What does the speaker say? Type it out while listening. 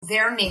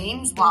their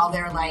names, while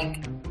they're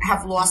like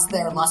have lost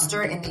their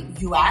luster in the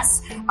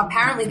US,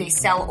 apparently they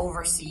sell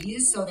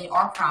overseas, so they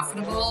are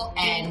profitable.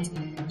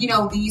 And, you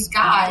know, these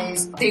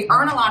guys, they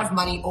earn a lot of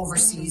money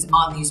overseas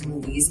on these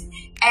movies.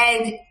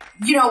 And,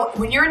 you know,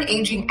 when you're an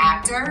aging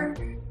actor,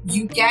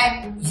 you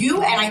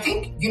and I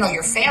think, you know,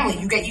 your family,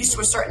 you get used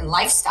to a certain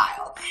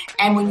lifestyle.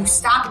 And when you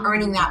stop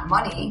earning that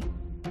money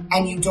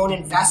and you don't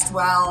invest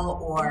well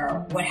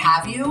or what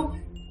have you,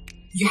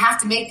 you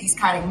have to make these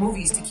kind of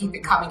movies to keep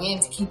it coming in,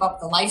 to keep up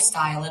the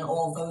lifestyle and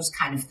all those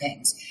kind of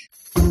things.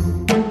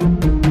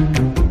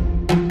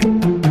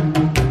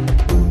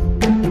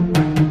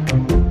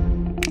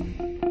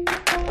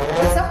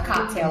 What's up,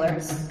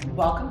 cocktailers?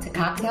 Welcome to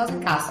Cocktails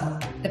and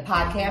Gossip, the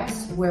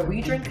podcast where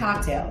we drink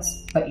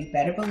cocktails, but you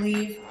better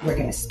believe we're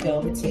going to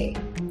spill the tea.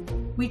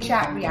 We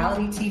chat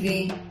reality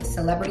TV,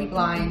 celebrity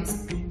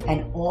blinds,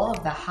 and all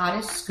of the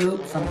hottest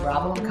scoop from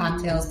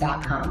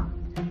BravoandCocktails.com.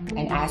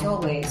 And as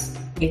always,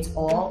 it's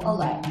all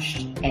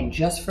alleged and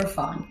just for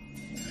fun.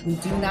 We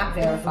do not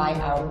verify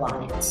our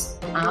blinds.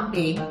 I'm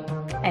B.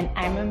 And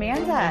I'm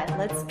Amanda.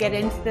 Let's get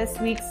into this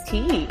week's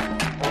tea.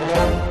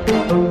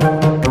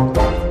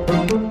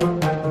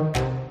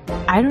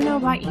 I don't know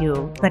about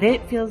you, but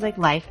it feels like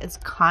life is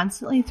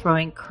constantly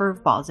throwing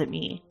curveballs at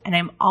me, and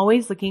I'm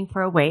always looking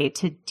for a way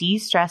to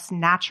de-stress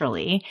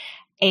naturally,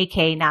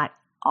 aka not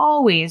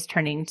always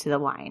turning to the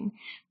wine,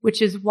 which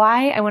is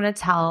why I want to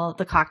tell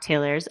the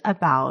cocktailers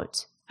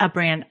about a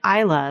brand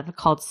I love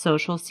called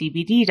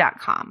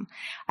socialcbd.com.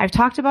 I've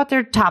talked about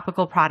their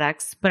topical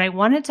products, but I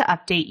wanted to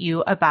update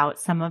you about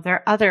some of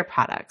their other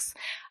products.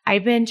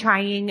 I've been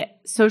trying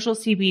Social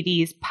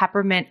CBD's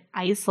Peppermint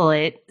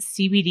Isolate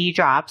CBD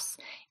drops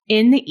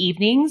in the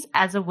evenings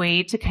as a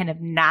way to kind of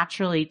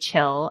naturally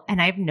chill,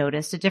 and I've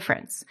noticed a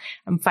difference.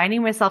 I'm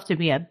finding myself to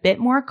be a bit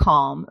more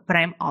calm, but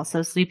I'm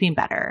also sleeping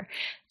better.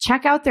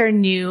 Check out their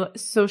new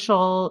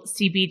Social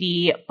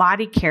CBD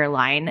body care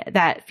line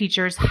that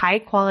features high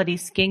quality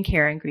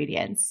skincare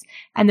ingredients,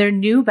 and their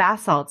new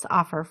bath salts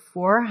offer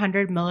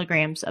 400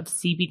 milligrams of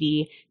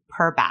CBD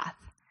per bath.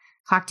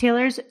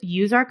 Cocktailers,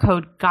 use our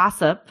code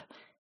GOSSIP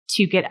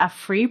to get a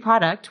free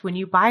product when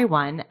you buy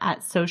one at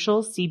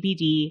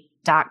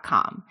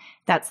socialcbd.com.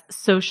 That's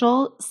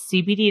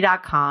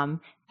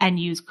socialcbd.com and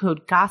use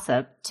code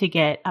GOSSIP to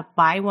get a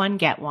buy one,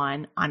 get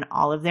one on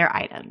all of their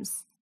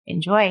items.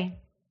 Enjoy.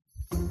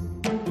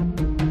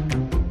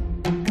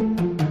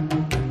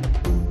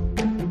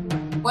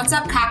 What's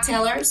up,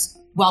 cocktailers?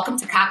 Welcome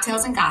to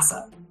Cocktails and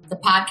Gossip, the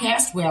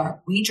podcast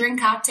where we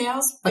drink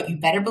cocktails, but you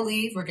better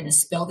believe we're going to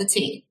spill the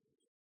tea.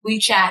 We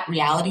chat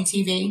reality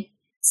TV,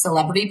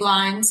 celebrity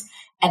blinds,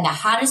 and the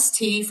hottest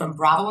tea from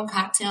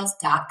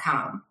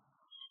BravoandCocktails.com.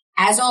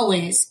 As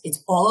always,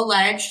 it's all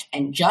alleged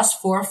and just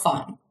for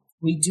fun.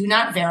 We do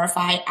not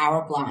verify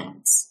our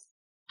blinds.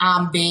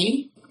 I'm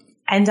B.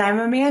 And I'm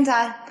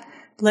Amanda.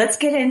 Let's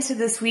get into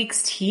this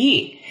week's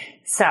tea.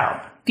 So,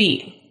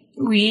 B,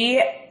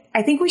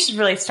 I think we should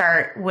really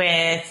start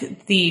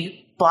with the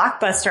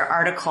blockbuster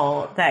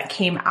article that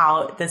came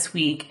out this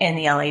week in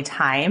the LA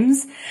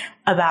Times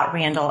about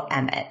Randall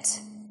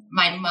Emmett.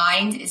 My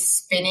mind is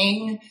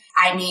spinning.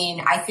 I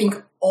mean, I think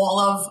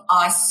all of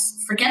us,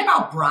 forget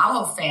about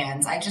Bravo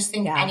fans. I just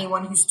think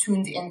anyone who's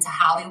tuned into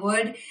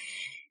Hollywood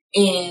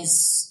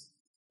is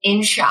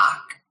in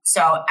shock.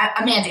 So,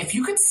 Amanda, if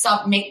you could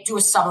do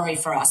a summary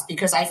for us,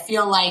 because I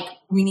feel like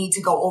we need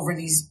to go over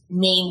these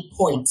main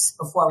points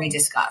before we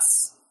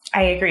discuss.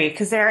 I agree,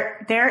 because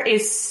there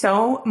is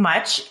so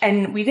much,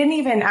 and we didn't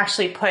even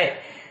actually put,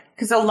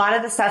 because a lot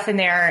of the stuff in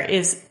there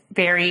is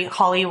very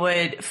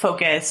Hollywood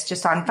focused,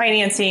 just on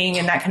financing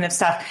and that kind of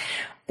stuff,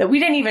 that we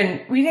didn't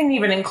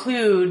even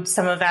include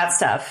some of that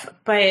stuff.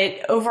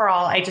 But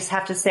overall, I just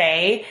have to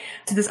say,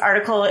 so this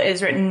article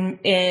is written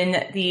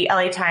in the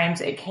LA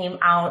Times. It came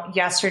out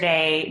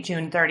yesterday,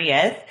 June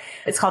 30th.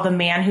 It's called The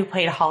Man Who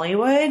Played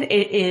Hollywood.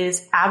 It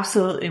is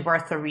absolutely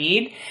worth the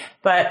read.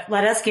 But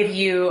let us give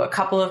you a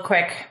couple of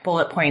quick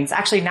bullet points.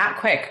 Actually, not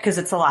quick, because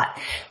it's a lot.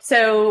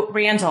 So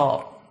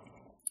Randall,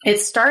 it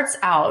starts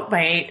out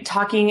by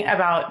talking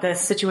about the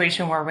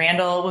situation where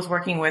Randall was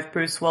working with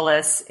Bruce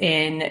Willis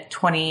in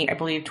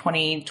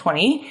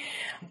 2020.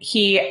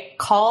 He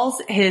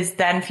calls his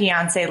then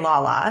fiance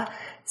Lala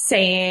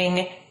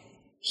saying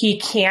he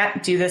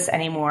can't do this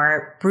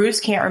anymore. Bruce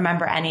can't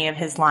remember any of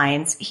his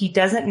lines. He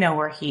doesn't know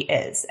where he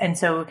is. And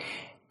so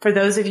for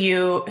those of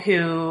you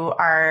who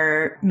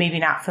are maybe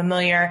not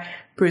familiar,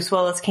 Bruce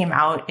Willis came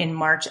out in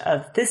March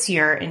of this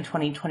year in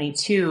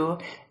 2022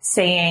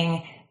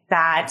 saying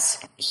that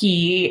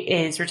he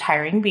is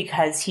retiring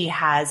because he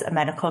has a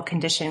medical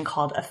condition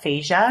called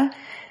aphasia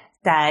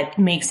that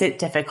makes it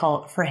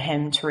difficult for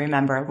him to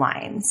remember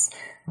lines.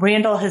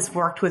 Randall has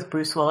worked with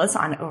Bruce Willis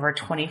on over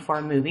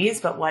 24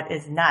 movies, but what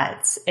is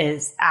nuts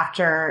is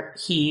after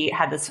he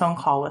had this phone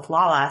call with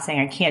Lala saying,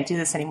 I can't do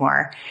this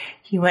anymore,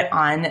 he went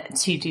on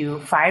to do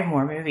 5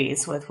 more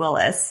movies with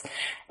Willis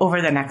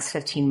over the next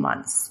 15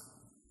 months.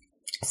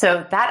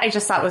 So that I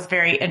just thought was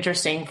very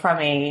interesting from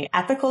a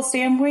ethical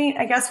standpoint,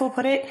 I guess we'll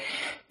put it.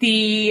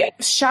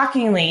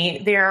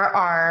 Shockingly, there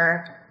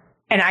are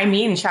and I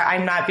mean,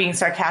 I'm not being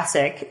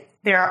sarcastic,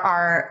 there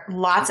are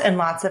lots and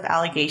lots of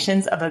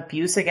allegations of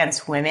abuse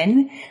against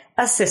women,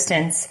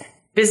 assistants,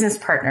 business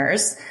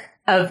partners,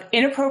 of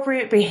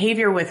inappropriate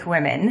behavior with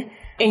women,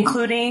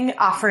 including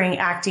offering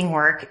acting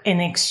work in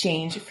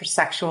exchange for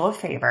sexual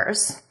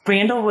favors.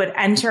 Randall would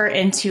enter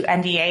into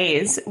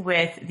NDAs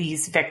with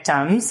these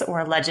victims or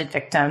alleged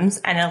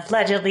victims and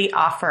allegedly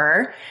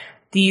offer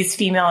these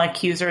female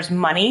accusers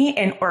money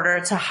in order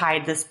to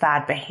hide this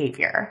bad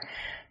behavior.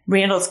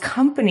 Randall's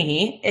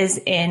company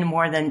is in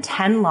more than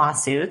 10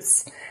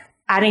 lawsuits,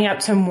 adding up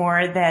to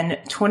more than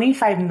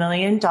 $25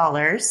 million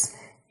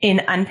in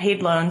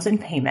unpaid loans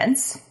and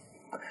payments.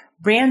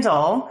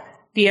 Randall,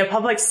 via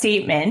public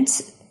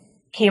statement,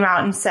 came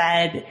out and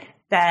said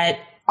that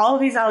all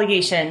of these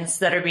allegations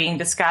that are being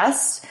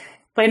discussed,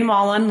 blamed them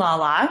all on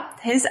Lala,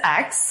 his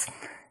ex,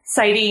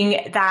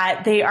 citing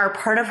that they are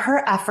part of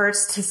her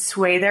efforts to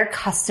sway their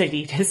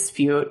custody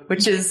dispute,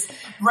 which is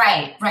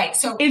right.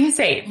 So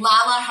insane.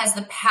 Lala has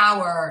the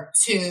power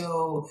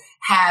to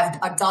have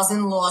a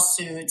dozen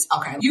lawsuits.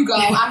 Okay, you go.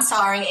 I'm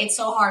sorry. It's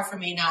so hard for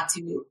me not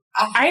to.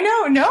 I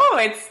know.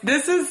 No,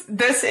 this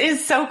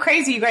is so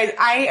crazy, you guys.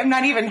 I am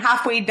not even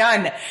halfway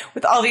done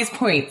with all these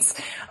points.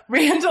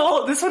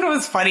 Randall, this one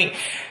was funny.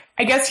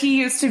 I guess he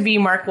used to be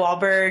Mark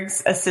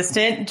Wahlberg's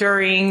assistant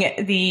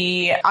during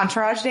the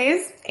Entourage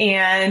days,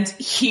 and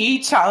he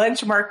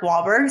challenged Mark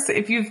Wahlberg. So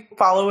if you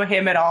follow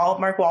him at all,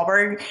 Mark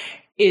Wahlberg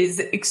is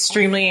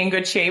extremely in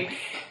good shape.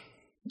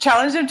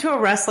 Challenged him to a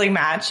wrestling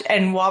match,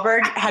 and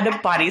Wahlberg had to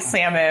body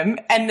slam him.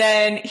 And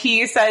then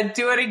he said,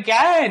 do it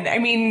again. I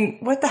mean,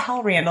 what the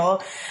hell,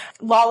 Randall?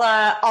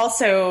 Lala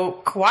also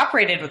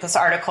cooperated with this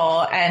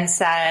article and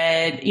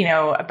said,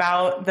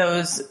 about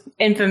those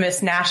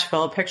infamous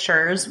Nashville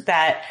pictures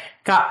that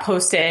got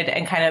posted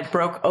and kind of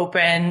broke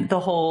open the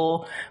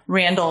whole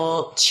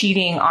Randall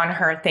cheating on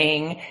her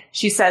thing.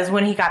 She says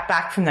when he got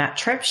back from that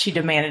trip, she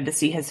demanded to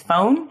see his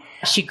phone.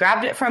 She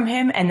grabbed it from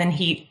him, and then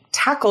he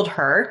tackled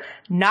her,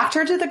 knocked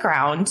her to the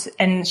ground.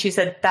 And she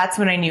said, that's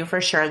when I knew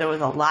for sure there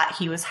was a lot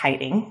he was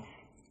hiding.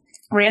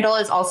 Randall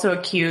is also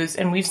accused,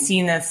 and we've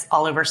seen this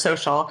all over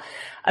social,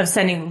 of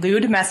sending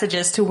lewd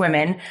messages to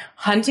women,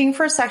 hunting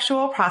for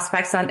sexual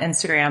prospects on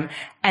Instagram,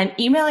 and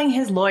emailing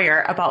his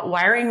lawyer about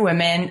wiring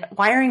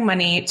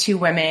money to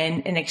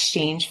women in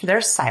exchange for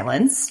their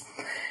silence.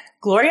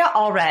 Gloria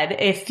Allred,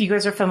 if you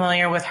guys are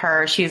familiar with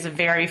her, she is a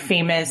very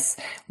famous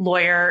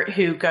lawyer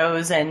who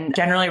goes and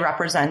generally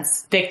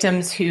represents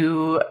victims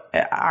who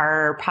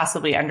are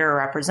possibly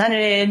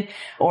underrepresented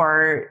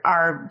or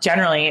are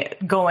generally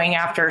going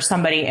after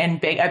somebody in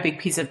a big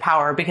piece of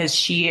power, because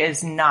she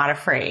is not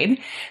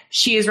afraid.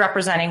 She is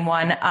representing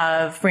one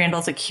of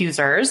Randall's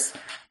accusers.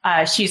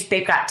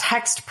 They've got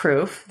text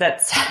proof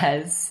that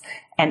says,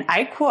 and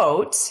I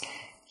quote,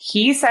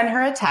 he sent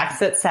her a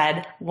text that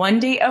said, "1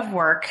 day of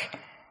work,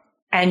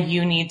 and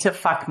you need to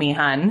fuck me,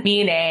 hun."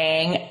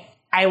 Meaning,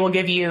 I will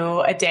give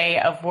you a day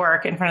of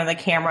work in front of the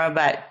camera,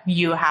 but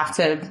you have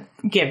to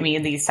give me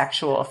these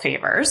sexual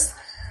favors.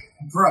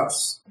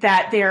 Gross.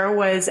 That there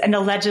was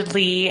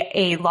allegedly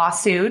a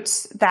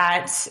lawsuit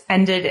that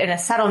ended in a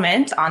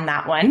settlement on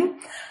that one.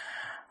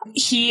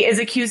 He is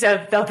accused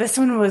of, though this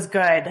one was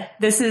good.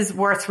 This is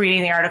worth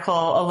reading the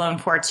article alone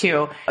for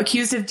too.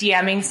 Accused of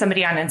DMing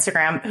somebody on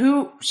Instagram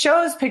who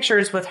shows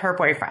pictures with her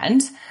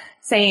boyfriend,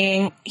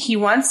 saying he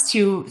wants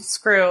to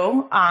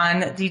screw on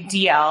the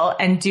DL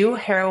and do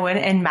heroin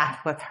and meth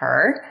with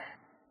her.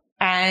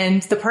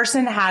 And the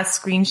person has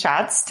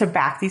screenshots to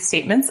back these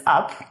statements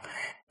up.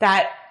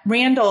 That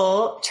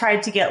Randall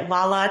tried to get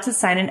Lala to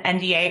sign an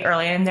NDA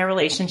early in their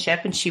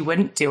relationship, and she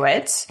wouldn't do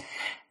it.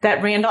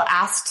 That Randall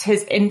asked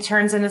his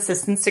interns and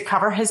assistants to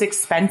cover his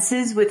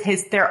expenses with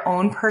their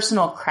own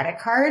personal credit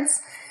cards.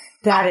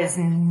 That is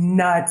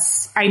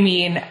nuts. I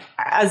mean,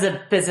 as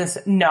a business,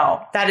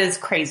 no, that is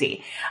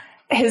crazy.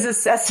 His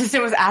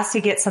assistant was asked to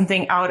get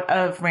something out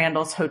of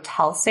Randall's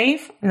hotel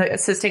safe. The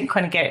assistant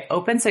couldn't get it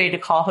open, so he had to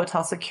call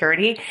hotel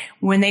security.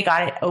 When they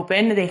got it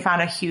open, they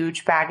found a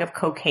huge bag of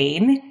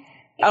cocaine.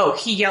 Oh,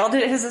 he yelled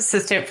at his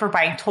assistant for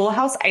buying Toll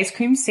House ice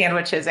cream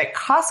sandwiches at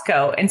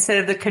Costco instead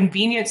of the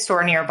convenience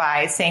store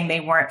nearby, saying they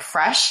weren't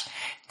fresh.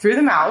 Threw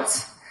them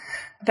out.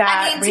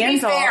 I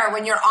mean, to be fair,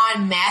 when you're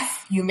on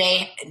meth, you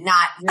may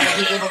not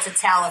really be able to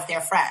tell if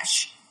they're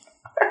fresh.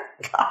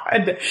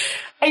 God.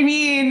 I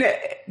mean,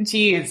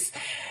 geez.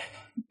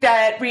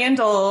 That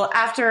Randall,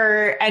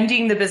 after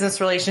ending the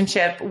business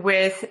relationship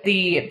with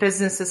the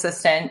business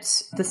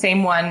assistant, the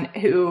same one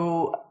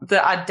who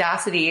the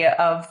audacity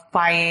of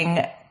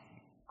buying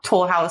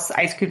Toll House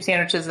ice cream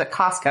sandwiches at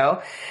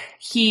Costco,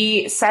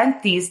 he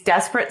sent these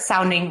desperate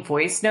sounding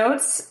voice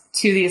notes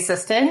to the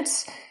assistant,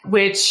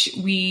 which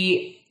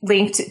we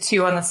linked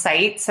to on the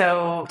site.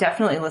 So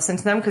definitely listen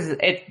to them, because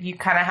you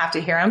kind of have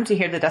to hear him to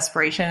hear the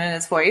desperation in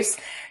his voice.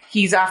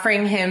 He's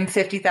offering him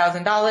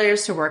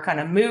 $50,000 to work on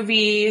a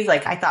movie.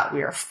 Like, I thought we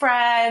were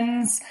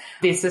friends.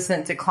 The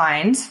assistant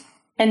declined.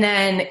 And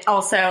then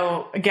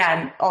also,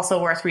 again,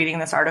 also worth reading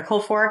this article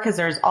for, because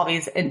there's all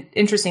these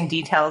interesting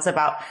details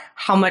about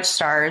how much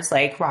stars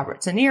like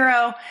Robert De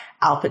Niro,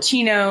 Al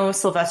Pacino,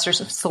 Sylvester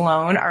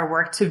Stallone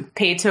are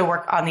paid to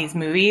work on these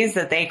movies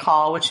that they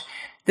call, which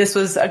this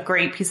was a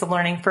great piece of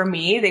learning for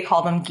me. They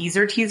call them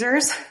geezer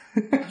teasers.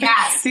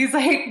 Yes. These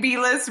like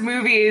B-list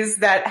movies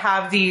that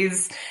have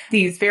these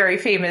very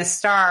famous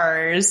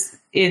stars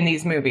in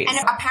these movies. And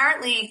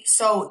apparently,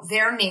 so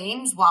their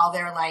names, while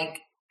they're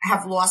like,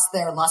 have lost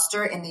their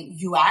luster in the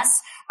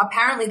US,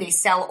 apparently they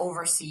sell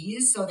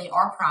overseas, so they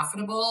are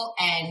profitable.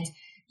 And,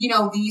 you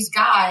know, these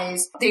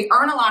guys, they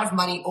earn a lot of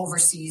money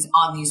overseas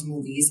on these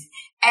movies.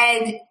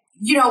 And,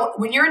 you know,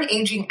 when you're an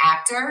aging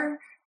actor,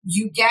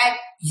 you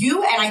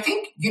and I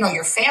think, you know,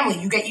 your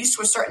family, you get used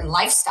to a certain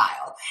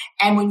lifestyle.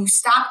 And when you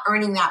stop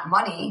earning that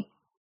money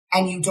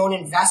and you don't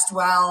invest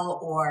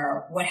well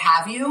or what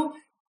have you,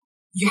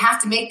 you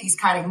have to make these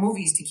kind of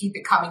movies to keep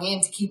it coming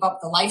in, to keep up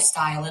the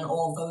lifestyle and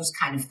all those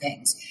kind of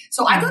things.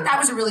 So I thought that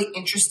was a really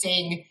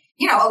interesting,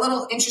 you know, a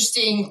little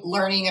interesting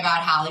learning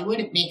about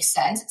Hollywood. It makes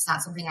sense. It's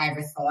not something I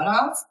ever thought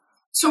of.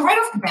 So right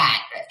off the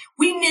bat,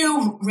 we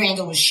knew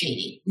Randall was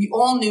shady. We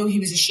all knew he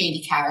was a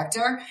shady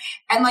character.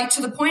 And like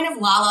to the point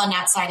of Lala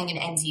not signing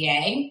an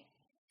NDA,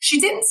 she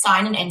didn't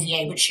sign an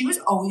NDA, but she was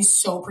always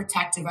so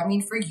protective. I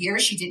mean, for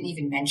years, she didn't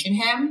even mention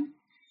him.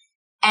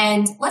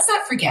 And let's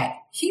not forget,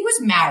 he was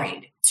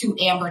married to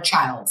Amber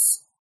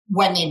Childs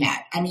when they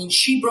met. I mean,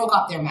 she broke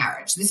up their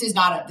marriage. This is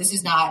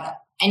not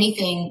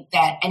anything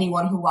that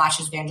anyone who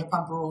watches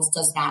Vanderpump Rules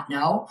does not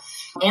know.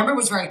 Amber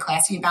was very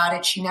classy about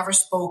it. She never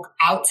spoke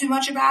out too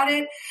much about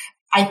it.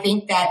 I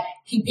think that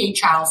he paid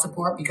child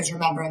support because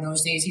remember in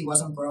those days he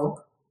wasn't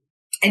broke.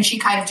 And she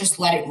kind of just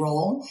let it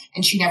roll.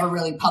 And she never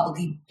really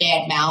publicly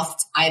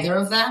badmouthed either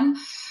of them.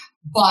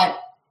 But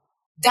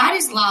that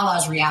is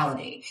Lala's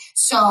reality.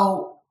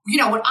 So, you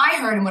know, what I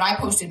heard and what I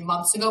posted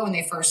months ago when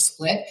they first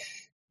split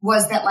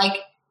was that like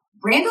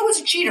Randall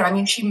was a cheater. I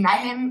mean, she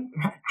met him.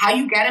 How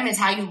you get him is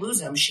how you lose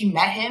him. She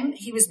met him.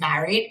 He was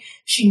married.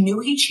 She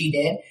knew he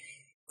cheated,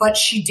 but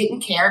she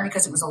didn't care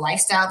because it was a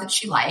lifestyle that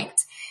she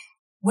liked.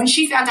 When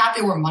she found out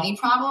there were money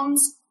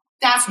problems,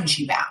 that's when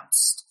she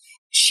bounced.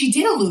 She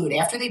did allude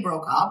after they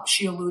broke up.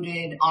 She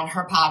alluded on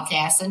her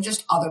podcast and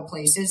just other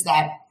places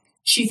that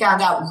she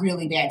found out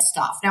really bad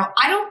stuff. Now,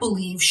 I don't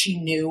believe she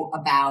knew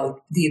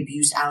about the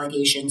abuse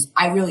allegations.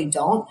 I really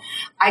don't.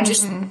 I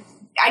just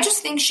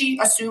think she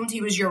assumed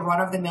he was your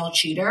run-of-the-mill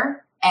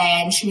cheater,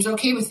 and she was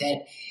okay with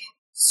it.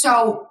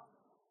 So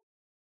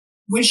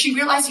when she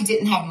realized he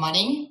didn't have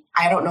money,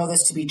 I don't know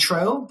this to be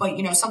true, but,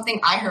 you know, something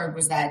I heard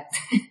was that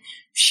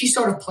she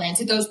sort of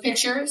planted those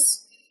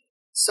pictures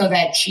so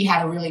that she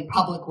had a really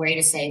public way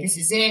to say, this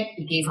is it.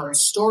 It gave her a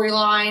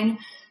storyline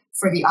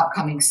for the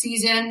upcoming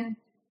season.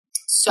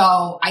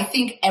 So I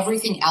think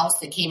everything else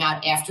that came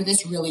out after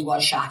this really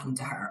was shocking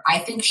to her. I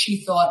think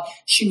she thought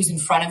she was in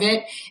front of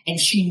it and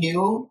she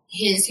knew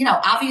his, you know,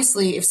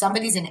 obviously if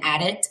somebody's an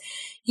addict,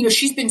 you know,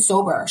 she's been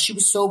sober. She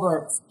was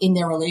sober in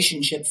their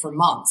relationship for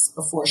months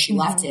before she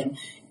left him.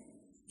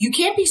 You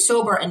can't be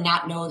sober and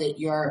not know that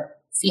your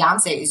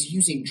fiance is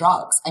using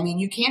drugs. I mean,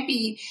 you can't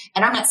be,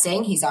 and I'm not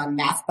saying he's on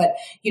meth, but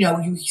you know,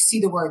 you see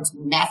the words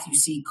meth, you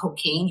see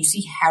cocaine, you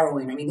see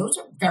heroin. I mean, those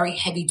are very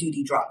heavy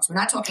duty drugs. We're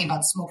not talking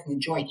about smoking a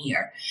joint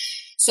here.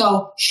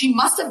 So she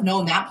must have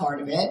known that part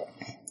of it.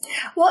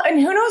 Well, and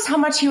who knows how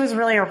much he was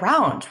really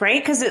around,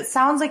 right? Because it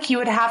sounds like he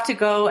would have to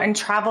go and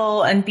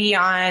travel and be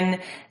on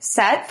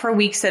set for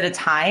weeks at a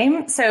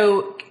time.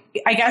 So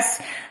I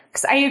guess,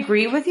 because I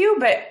agree with you,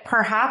 but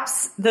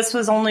perhaps this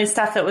was only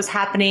stuff that was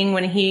happening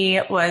when he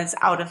was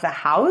out of the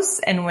house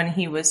and when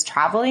he was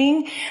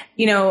traveling.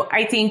 You know,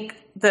 I think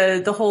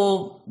the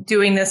whole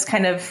doing this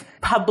kind of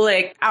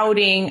public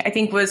outing, I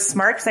think was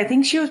smart because I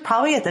think she was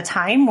probably at the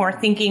time more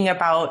thinking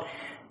about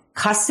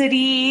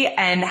custody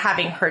and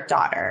having her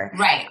daughter.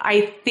 Right.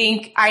 I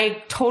think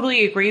I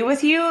totally agree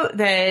with you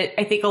that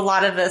I think a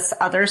lot of this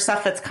other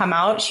stuff that's come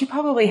out, she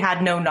probably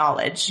had no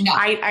knowledge. No.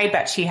 I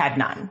bet she had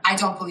none. I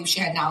don't believe she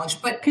had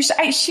knowledge, but because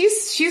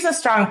she's a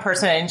strong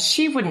person and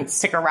she wouldn't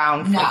stick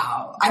around for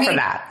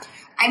that.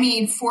 I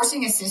mean,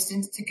 forcing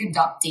assistants to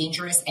conduct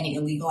dangerous and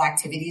illegal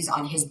activities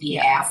on his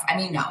behalf. I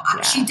mean, no,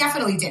 she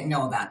definitely didn't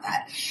know about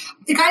that.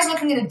 The guy's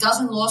looking at a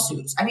dozen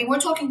lawsuits. I mean, we're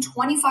talking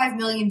 $25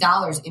 million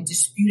in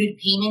disputed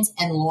payments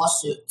and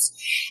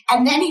lawsuits.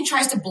 And then he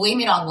tries to blame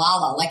it on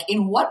Lala. Like,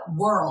 in what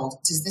world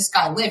does this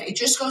guy live? It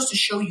just goes to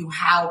show you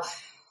how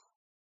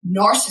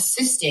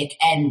narcissistic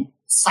and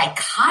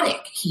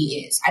psychotic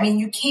he is. I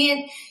mean,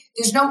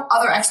 there's no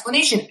other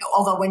explanation.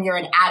 Although when you're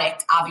an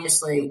addict,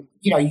 obviously,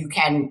 you know, you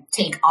can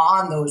take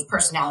on those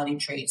personality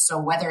traits. So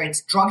whether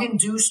it's drug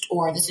induced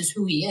or this is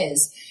who he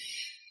is.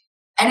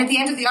 And at the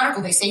end of the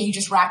article, they say he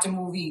just wrapped a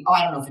movie. Oh,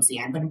 I don't know if it's the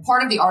end, but in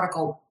part of the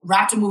article,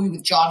 wrapped a movie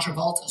with John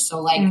Travolta. So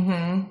like,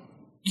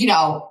 you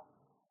know,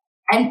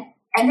 and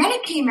then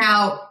it came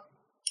out,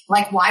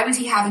 like, why was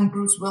he having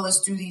Bruce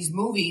Willis do these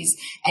movies?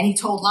 And he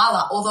told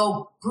Lala,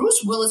 although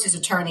Bruce Willis's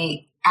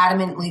attorney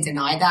adamantly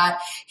denied that.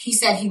 He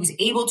said he was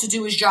able to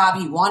do his job.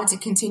 He wanted to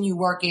continue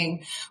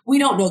working. We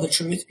don't know the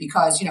truth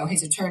because, you know,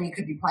 his attorney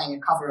could be playing a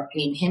cover-up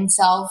game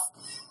himself.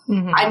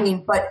 Mm-hmm. I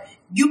mean, but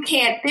you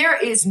can't, there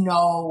is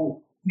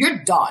no,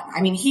 you're done.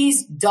 I mean,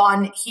 he's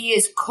done. He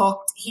is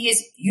cooked.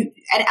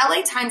 An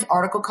LA Times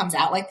article comes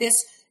out like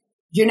this.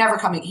 He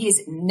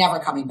is never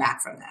coming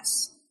back from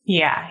this.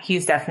 Yeah,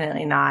 he's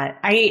definitely not.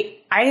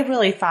 I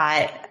really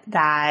thought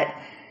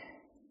that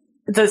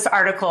this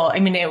article, I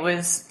mean, it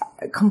was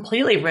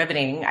completely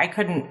riveting.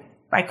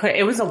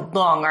 It was a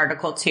long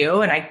article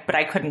too, but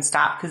I couldn't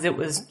stop because it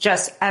was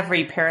just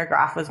every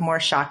paragraph was more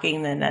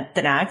shocking than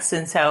the next.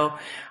 And so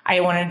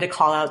I wanted to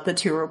call out the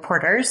two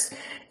reporters,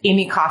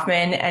 Amy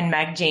Kaufman and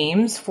Meg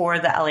James, for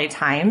the LA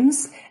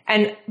Times.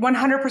 And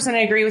 100% I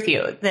agree with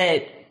you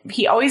that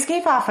he always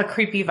gave off a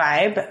creepy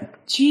vibe.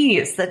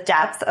 Geez, the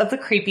depth of the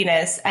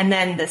creepiness and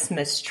then this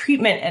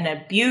mistreatment and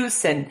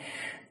abuse. And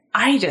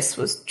I just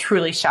was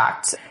truly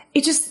shocked.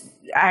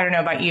 I don't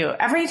know about you.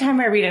 Every time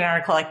I read an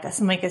article like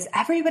this, I'm like, is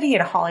everybody in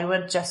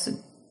Hollywood just a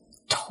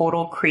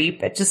total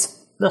creep? It just,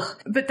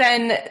 ugh. But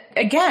then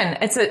again,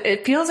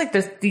 it feels like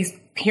there's these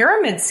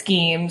pyramid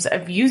schemes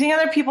of using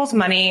other people's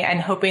money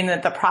and hoping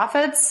that the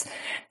profits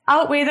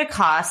outweigh the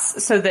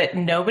costs so that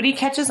nobody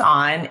catches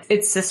on.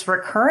 It's this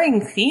recurring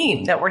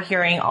theme that we're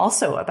hearing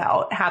also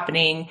about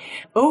happening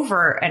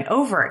over and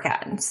over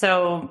again.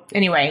 So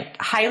anyway,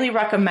 highly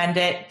recommend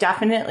it.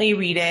 Definitely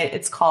read it.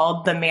 It's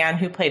called The Man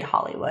Who Played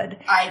Hollywood.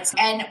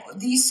 And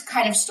these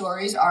kind of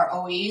stories are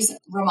always a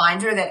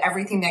reminder that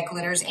everything that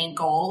glitters ain't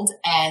gold.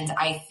 And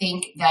I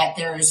think that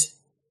there's,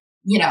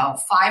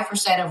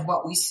 5% of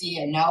what we see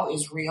and know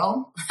is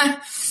real.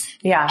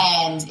 Yeah.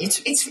 And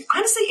it's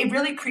honestly, it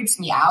really creeps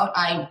me out.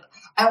 I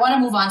want to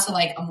move on to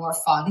like a more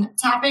fun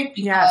topic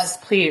because yes,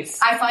 please.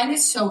 I find it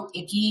so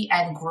icky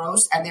and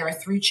gross, and there are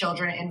 3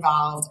 children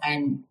involved,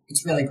 and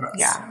it's really gross.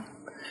 Yeah.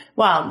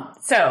 Well,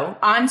 so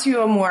on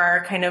to a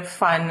more kind of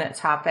fun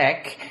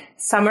topic.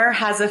 Summer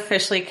has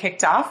officially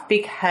kicked off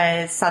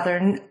because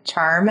Southern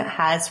Charm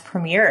has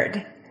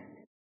premiered.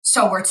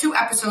 So we're 2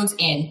 episodes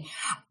in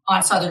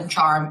on Southern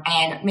Charm,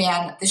 and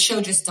man, the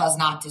show just does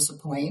not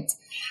disappoint.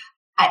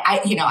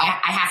 I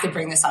have to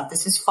bring this up.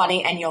 This is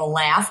funny and you'll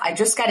laugh. I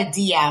just got a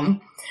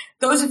DM.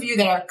 Those of you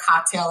that are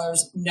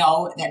cocktailers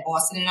know that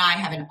Austin and I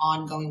have an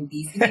ongoing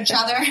beef with each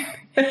other.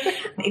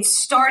 It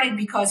started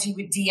because he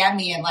would DM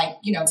me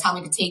and tell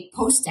me to take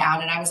posts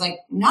down. And I was like,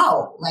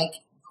 no,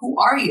 who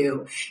are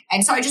you?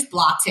 And so I just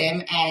blocked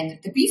him, and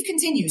the beef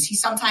continues. He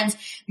sometimes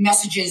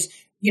messages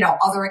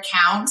other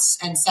accounts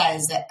and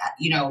says that,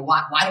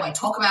 why do I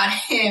talk about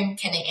him?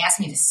 Can they ask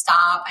me to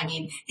stop? I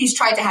mean, he's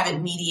tried to have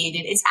it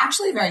mediated. It's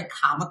actually very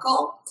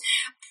comical.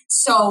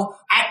 So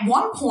at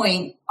one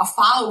point, a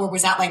follower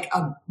was at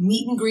a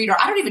meet and greet, or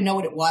I don't even know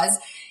what it was.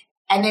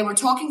 And they were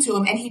talking to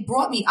him, and he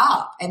brought me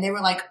up, and they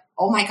were like,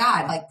 oh my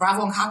God,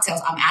 Bravo and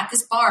Cocktails, I'm at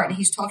this bar, and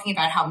he's talking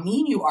about how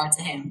mean you are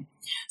to him.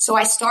 So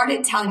I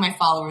started telling my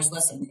followers,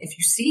 listen, if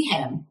you see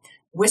him,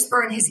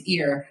 whisper in his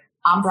ear,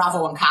 I'm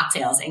Bravo and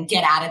Cocktails, and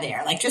get out of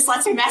there. Just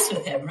let's mess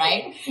with him,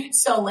 right?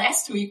 So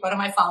last week, one of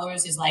my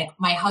followers is like,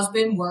 my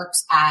husband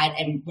works at,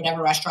 and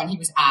whatever restaurant he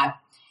was at,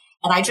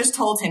 and I just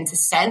told him to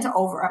send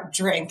over a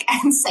drink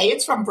and say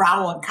it's from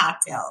Bravo and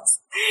Cocktails.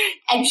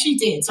 And she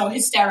did. So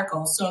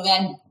hysterical. So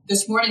then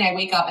this morning I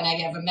wake up and I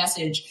have a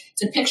message.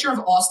 It's a picture of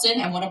Austin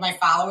and one of my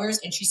followers.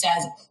 And she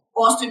says,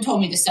 Austin told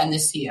me to send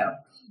this to you.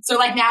 So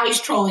now he's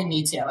trolling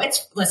me too.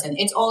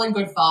 It's all in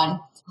good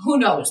fun. Who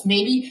knows?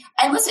 Maybe.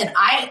 And listen,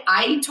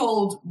 I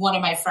told one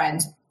of my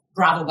friends,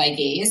 Bravo by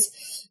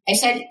Gaze, I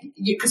said,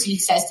 because he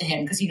says to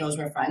him, because he knows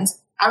we're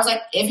friends, I was like,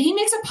 if he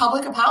makes a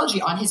public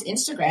apology on his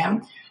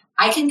Instagram,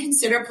 I can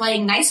consider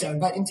playing nicer.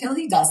 But until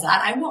he does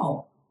that, I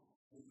won't.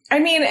 I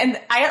mean, and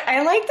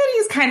I like that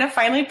he's kind of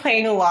finally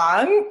playing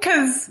along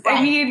because, right.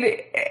 I mean,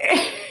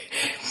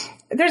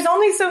 there's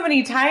only so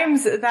many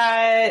times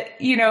that,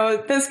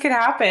 this could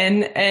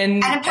happen.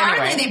 And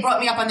apparently anyway. They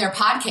brought me up on their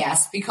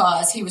podcast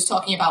because he was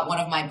talking about one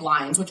of my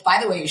blinds, which,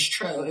 by the way, is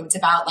true. It was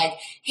about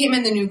him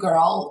and the new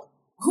girl,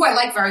 who I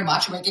like very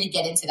much. We're going to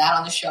get into that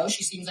on the show.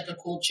 She seems like a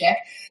cool chick.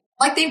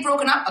 They've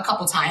broken up a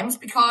couple times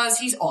because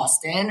he's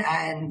Austin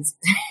and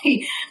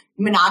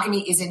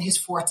monogamy isn't his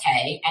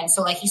forte. And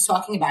so he's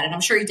talking about it.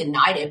 I'm sure he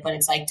denied it, but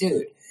it's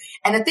dude.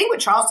 And the thing with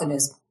Charleston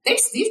is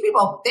these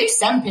people, they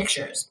send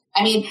pictures.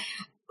 I mean,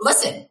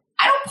 listen,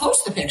 I don't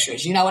post the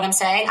pictures. You know what I'm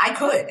saying? I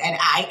could. And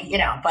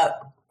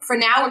but for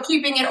now we're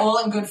keeping it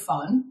all in good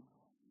fun.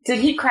 Did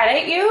he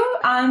credit you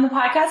on the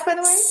podcast, by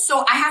the way?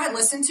 So I haven't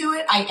listened to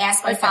it. I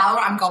asked my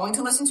follower, I'm going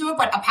to listen to it,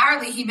 but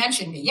apparently he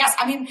mentioned me. Yes.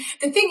 I mean,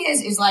 the thing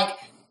is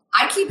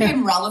I keep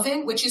him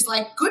relevant, which is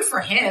good for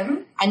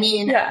him. I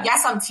mean,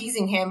 Yes, I'm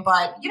teasing him,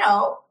 but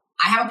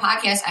I have a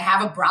podcast. I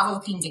have a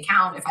Bravo themed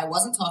account. If I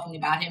wasn't talking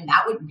about him,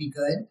 that wouldn't be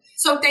good.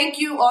 So thank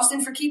you,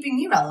 Austin, for keeping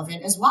me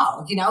relevant as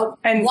well.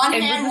 And one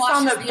hand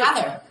washes the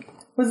other.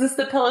 Was this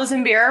the Pillows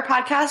and Beer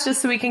podcast?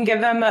 Just so we can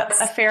give them a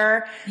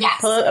fair...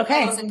 Yes.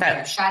 Okay. Pillows and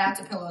Beer. Shout out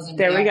to Pillows and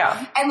Beer. There we go.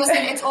 And listen,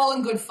 it's all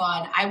in good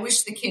fun. I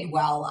wish the kid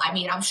well. I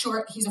mean, I'm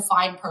sure he's a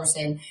fine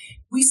person.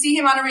 we see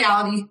him on a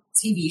reality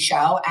TV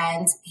show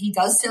and he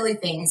does silly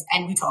things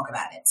and we talk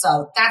about it.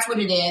 So that's what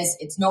it is.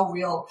 It's no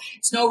real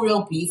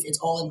beef. It's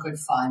all in good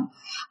fun.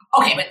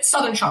 Okay, but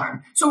Southern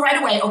Charm. So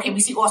right away, okay, we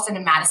see Austin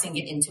and Madison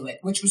get into it,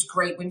 which was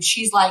great. When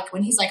he's like,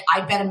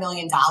 I bet $1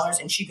 million,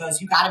 and she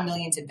goes, you got $1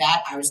 million to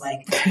bet? I was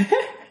like,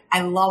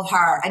 I love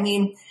her. I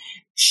mean,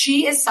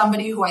 she is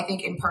somebody who I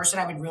think in person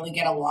I would really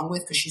get along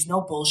with because she's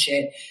no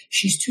bullshit.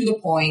 She's to the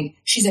point.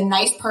 She's a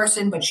nice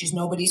person, but she's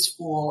nobody's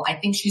fool. I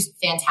think she's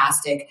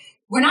fantastic.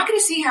 We're not going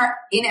to see her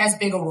in as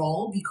big a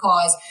role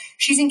because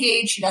she's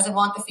engaged. She doesn't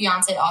want the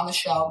fiance on the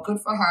show. Good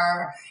for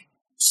her.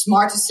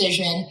 Smart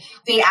decision.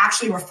 They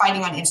actually were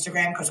fighting on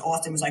Instagram because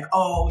Austin was like,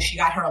 oh, she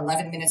got her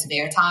 11 minutes of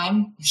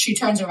airtime. She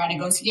turns around and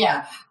goes,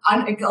 yeah,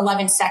 on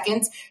 11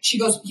 seconds. She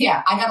goes,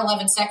 yeah, I got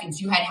 11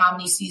 seconds. You had how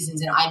many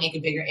seasons and I make a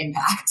bigger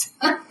impact.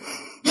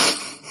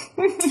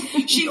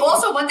 She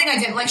also, one thing I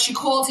didn't like, she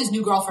called his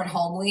new girlfriend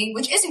homely,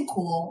 which isn't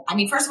cool. I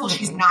mean, first of all,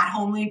 she's not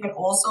homely, but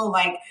also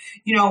like,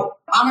 you know,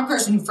 I'm a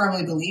person who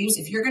firmly believes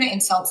if you're going to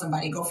insult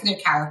somebody, go for their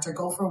character,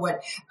 go for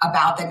what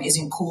about them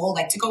isn't cool.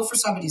 Like to go for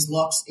somebody's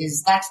looks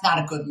that's not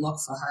a good look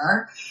for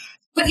her.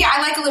 But yeah,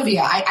 I like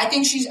Olivia. I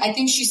think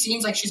she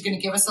seems like she's going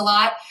to give us a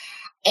lot.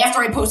 After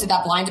I posted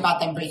that blind about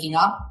them breaking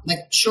up, like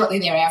shortly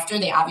thereafter,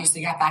 they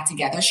obviously got back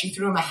together. She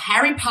threw him a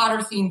Harry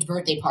Potter themed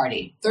birthday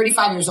party.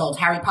 35 years old,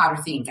 Harry Potter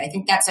themed. I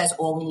think that says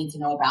all we need to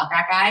know about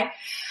that guy.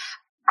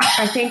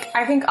 I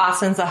think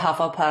Austin's a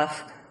Hufflepuff.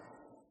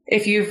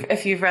 If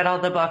you've read all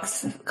the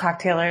books,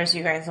 Cocktailers,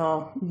 you guys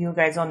will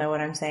know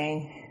what I'm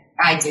saying.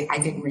 I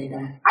didn't read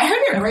them. I heard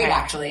they're great,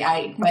 actually.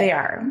 They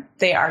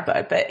are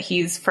good, but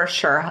he is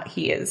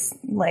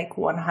like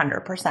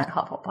 100%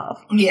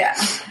 Hufflepuff. Yeah.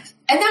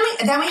 And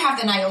then we have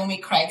the Naomi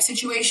Craig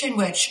situation,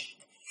 which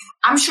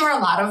I'm sure a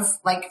lot of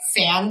like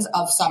fans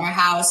of Summer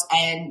House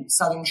and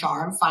Southern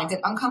Charm find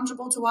it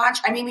uncomfortable to watch.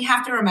 I mean, we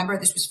have to remember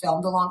this was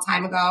filmed a long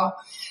time ago.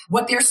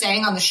 What they're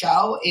saying on the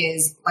show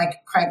is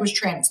like Craig was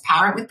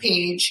transparent with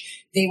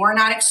Paige. They were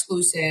not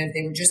exclusive.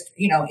 They were just,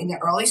 you know, in the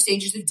early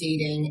stages of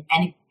dating,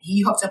 and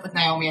he hooked up with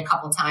Naomi a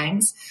couple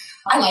times.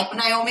 I like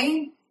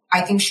Naomi.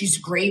 I think she's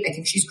great. I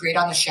think she's great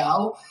on the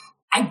show.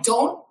 I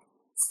don't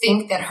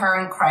think that her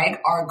and Craig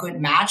are a good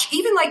match,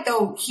 even like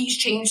though he's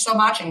changed so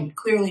much and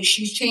clearly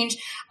she's changed.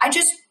 I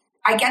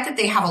get that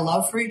they have a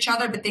love for each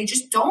other, but they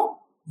just don't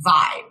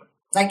vibe.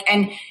 Like,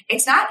 and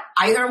it's not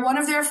either one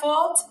of their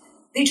fault.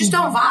 They just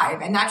don't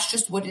vibe. And that's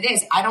just what it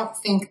is. I don't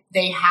think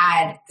they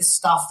had the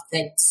stuff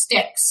that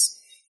sticks,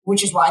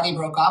 which is why they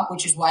broke up,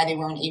 which is why they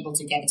weren't able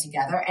to get it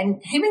together. And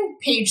him and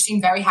Paige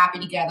seem very happy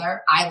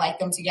together. I like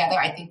them together.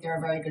 I think they're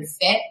a very good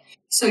fit.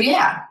 So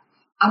yeah.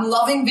 I'm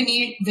loving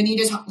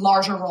Vanita's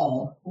larger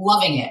role.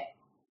 Loving it.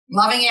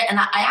 And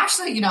I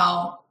actually, you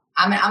know,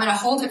 I'm going to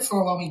hold it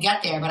for when we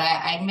get there, but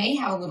I may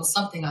have a little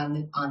something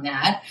on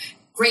that.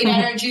 Great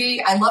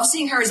energy. I love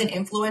seeing her as an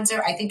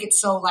influencer. I think it's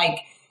so like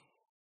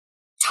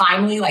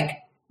timely, like,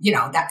 you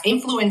know, that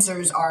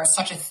influencers are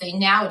such a thing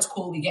now. It's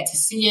cool. We get to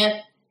see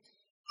it.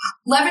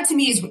 Levitt to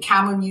me is what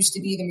Cameron used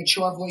to be, the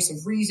mature voice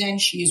of reason.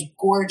 She is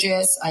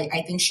gorgeous.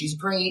 I think she's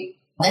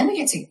great. Then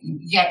we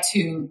get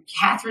to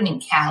Catherine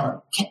and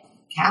Caleb.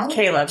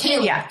 Caleb.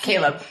 Yeah,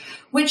 Caleb.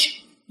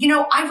 Which, you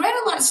know, I read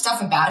a lot of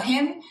stuff about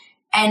him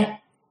and,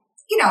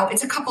 you know,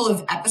 it's a couple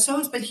of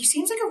episodes, but he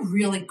seems like a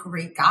really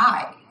great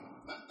guy.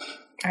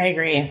 I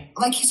agree.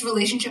 Like his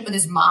relationship with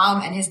his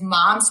mom and his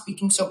mom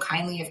speaking so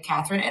kindly of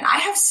Catherine. And I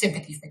have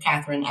sympathy for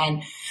Catherine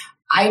and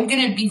I'm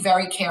going to be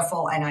very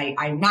careful. And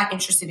I'm not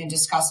interested in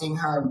discussing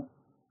her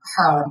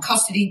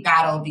custody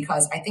battle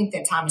because I think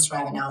that Thomas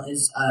Ravenel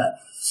is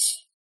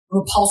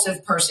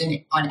repulsive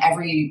person on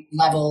every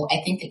level.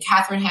 I think that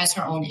Catherine has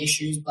her own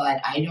issues, but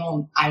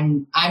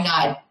I'm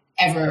not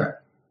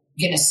ever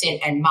going to sit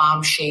and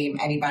mom shame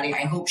anybody.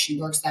 I hope she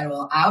works that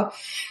all out,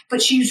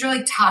 but she was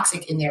really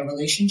toxic in their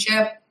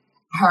relationship,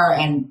 her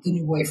and the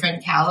new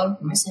boyfriend, Caleb.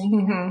 Am I saying?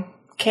 Mm-hmm.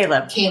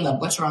 Caleb.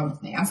 What's wrong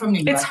with me? I'm from New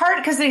York. It's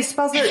hard because they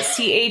spell it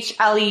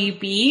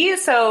CHLEB.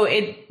 So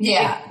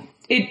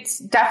it's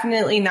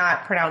definitely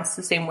not pronounced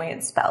the same way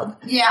it's spelled.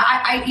 Yeah,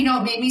 I you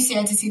know, it made me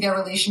sad to see their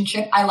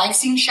relationship. I like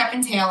seeing Shep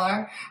and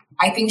Taylor.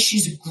 I think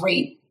she's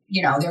great.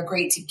 You know, they're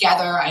great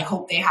together. I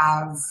hope they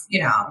have,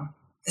 you know,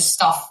 the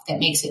stuff that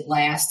makes it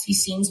last. He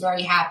seems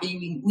very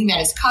happy. We met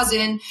his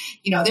cousin.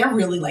 You know, they're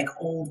really like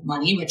old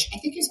money, which I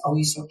think is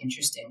always so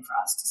interesting for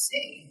us to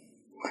see.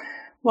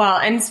 Well,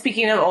 and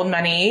speaking of old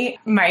money,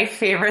 my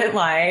favorite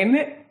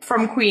line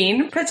from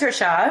Queen,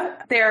 Patricia,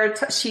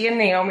 she and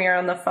Naomi are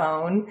on the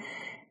phone.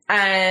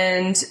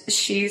 And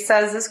she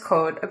says this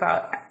quote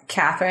about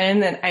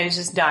Catherine, and I was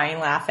just dying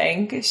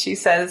laughing. She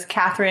says,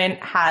 Catherine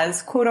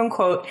has, quote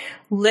unquote,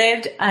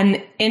 lived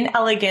an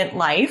inelegant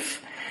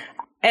life.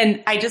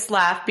 And I just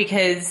laugh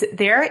because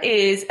there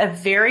is a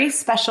very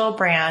special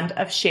brand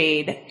of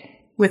shade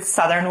with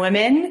Southern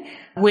women.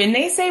 When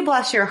they say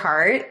bless your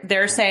heart,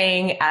 they're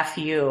saying F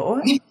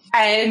you.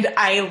 And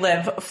I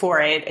live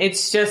for it.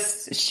 It's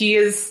just, she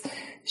is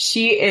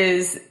She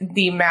is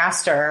the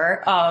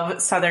master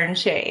of Southern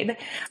shade.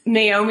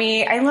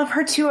 Naomi, I love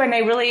her too. And I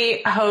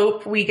really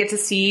hope we get to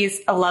see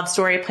a love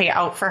story play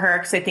out for her,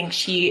 because I think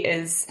she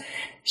is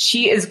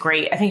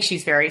great. I think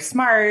she's very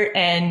smart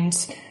and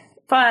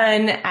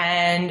fun.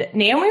 And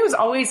Naomi was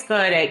always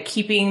good at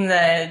keeping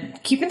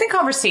the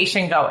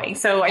conversation going.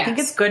 So I think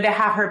it's good to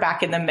have her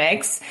back in the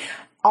mix.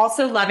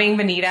 Also loving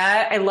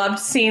Vanita. I loved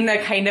seeing the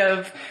kind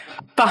of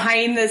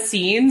behind the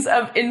scenes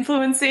of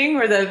influencing,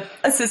 where the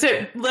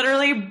assistant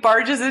literally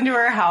barges into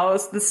her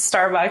house, the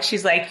Starbucks.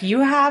 She's like, you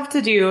have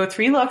to do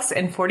 3 looks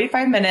in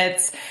 45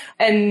 minutes.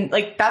 And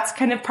like, that's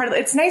kind of part of it.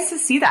 It's nice to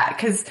see that,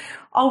 because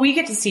all we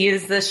get to see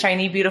is the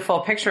shiny,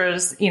 beautiful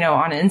pictures,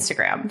 on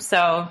Instagram.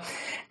 So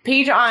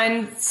Paige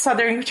on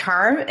Southern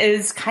Charm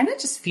is kind of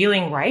just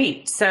feeling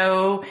right.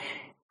 So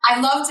I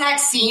loved that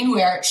scene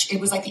where it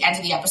was like the end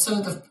of the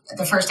episode,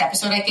 the first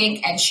episode, I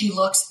think. And she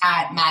looks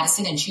at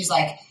Madison and she's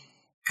like,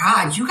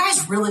 God, you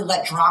guys really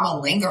let drama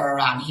linger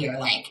around here.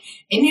 Like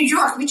in New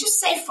York, we just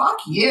say, fuck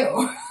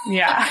you.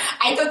 Yeah.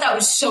 I thought that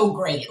was so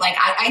great. Like,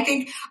 I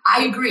think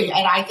I agree.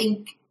 And I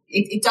think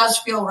it does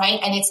feel right.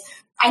 And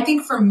I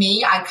think for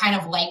me, I kind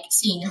of like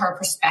seeing her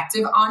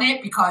perspective on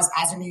it, because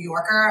as a New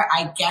Yorker,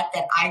 I get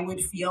that I would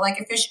feel like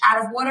a fish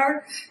out of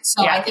water.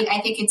 So yeah. I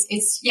think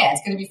it's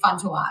going to be fun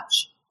to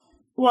watch.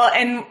 Well,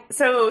 and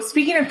so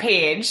speaking of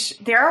Paige,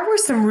 there were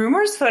some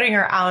rumors floating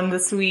around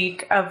this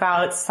week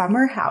about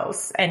Summer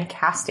House and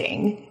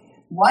casting.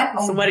 What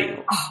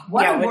a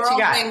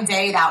whirlwind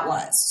day that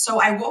was. So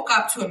I woke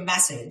up to a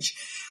message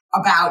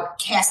about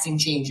casting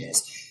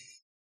changes.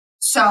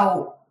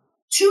 So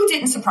 2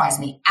 didn't surprise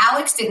me.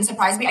 Alex didn't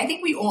surprise me. I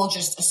think we all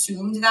just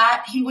assumed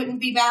that he wouldn't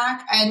be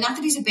back. And not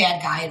that he's a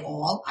bad guy at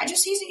all.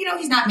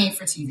 He's not made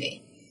for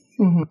TV.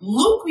 Mm-hmm.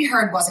 Luke, we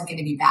heard, wasn't going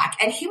to be back.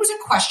 And he was a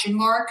question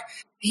mark.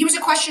 He was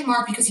a question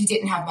mark because he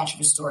didn't have much of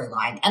a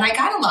storyline. And I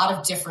got a lot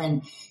of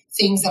different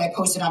things that I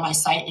posted on my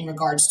site in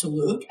regards to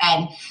Luke.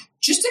 And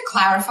just to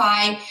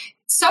clarify,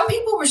 some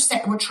people were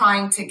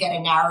trying to get a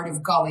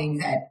narrative going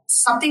that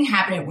something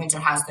happened at Winter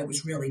House that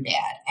was really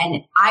bad.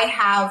 And I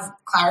have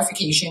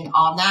clarification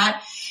on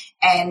that.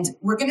 And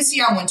we're going to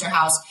see on Winter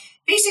House,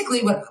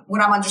 basically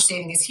what I'm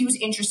understanding is he was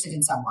interested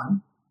in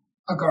someone,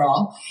 a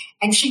girl,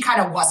 and she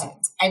kind of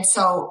wasn't. And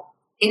so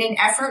in an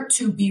effort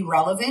to be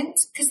relevant,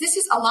 because this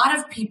is a lot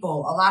of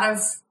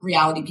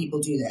reality people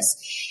do this,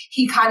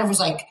 he kind of was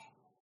like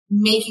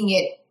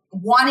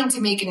wanting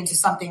to make it into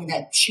something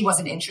that she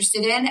wasn't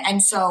interested in.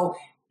 And so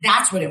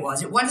that's what it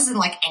was. It wasn't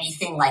like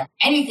anything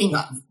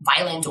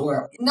violent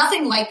or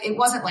nothing like, it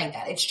wasn't like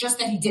that. It's just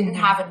that he didn't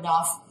have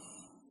enough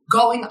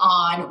going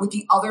on with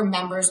the other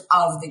members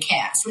of the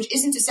cast, which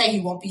isn't to say he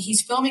won't be.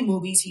 He's filming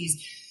movies.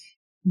 He's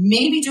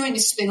maybe doing a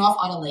spin-off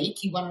on a lake.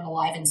 He went on a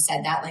live and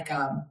said that, like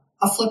a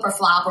flip or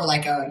flop, or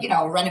like a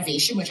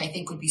renovation, which I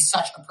think would be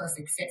such a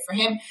perfect fit for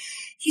him.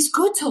 He's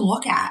good to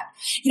look at.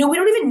 We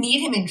don't even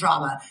need him in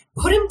drama.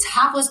 Put him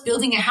topless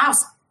building a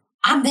house.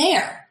 I'm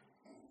there.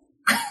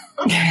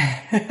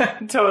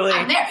 Totally.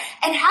 I'm there.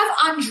 And have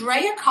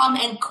Andrea come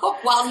and cook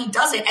while he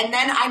does it. And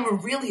then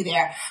I'm really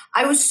there.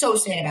 I was so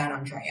sad about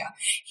Andrea.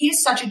 He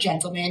is such a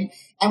gentleman.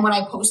 And when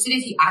I posted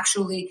it, he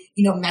actually,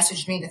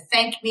 messaged me to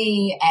thank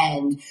me.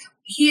 And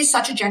he is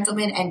such a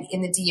gentleman. And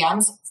in the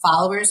DMs,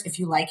 followers, if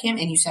you like him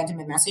and you send him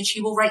a message, he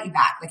will write you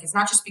back. Like, it's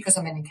not just because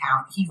I'm an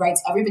account. He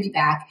writes everybody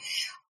back.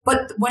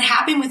 But what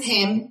happened with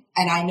him,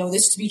 and I know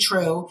this to be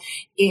true,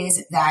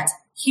 is that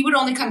he would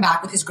only come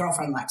back with his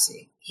girlfriend,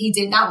 Lexi. He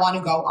did not want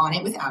to go on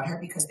it without her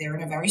because they're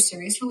in a very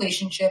serious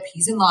relationship.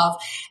 He's in love,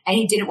 and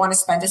he didn't want to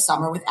spend a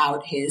summer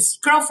without his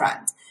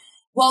girlfriend.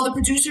 Well, the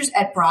producers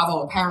at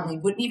Bravo apparently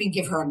wouldn't even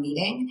give her a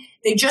meeting.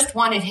 They just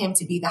wanted him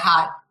to be the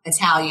hot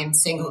Italian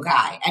single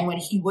guy. And when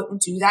he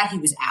wouldn't do that, he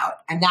was out.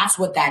 And that's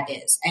what that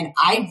is. And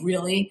I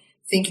really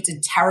think it's a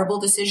terrible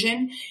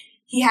decision.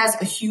 He has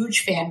a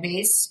huge fan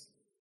base.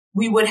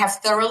 We would have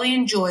thoroughly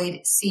enjoyed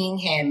seeing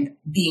him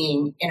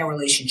being in a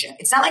relationship.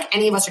 It's not like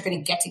any of us are going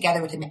to get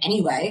together with him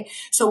anyway.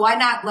 So why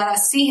not let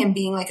us see him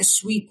being like a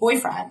sweet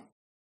boyfriend?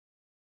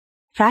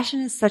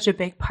 Fashion is such a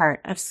big part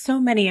of so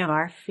many of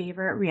our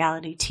favorite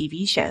reality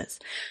TV shows,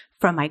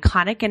 from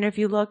iconic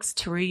interview looks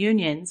to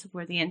reunions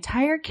where the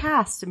entire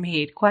cast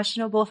made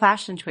questionable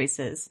fashion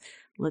choices.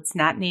 Let's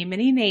not name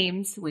any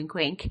names, wink,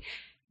 wink.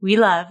 We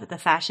love the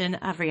fashion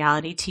of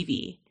reality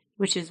TV,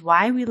 which is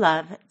why we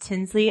love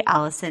Tinsley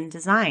Allison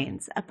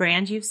Designs, a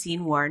brand you've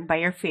seen worn by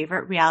your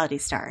favorite reality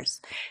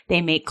stars. They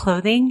make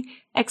clothing,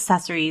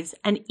 accessories,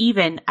 and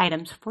even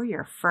items for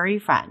your furry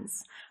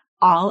friends.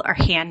 All are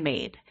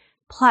handmade.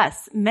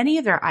 Plus, many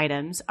of their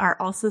items are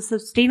also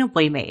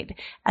sustainably made,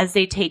 as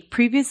they take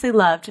previously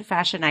loved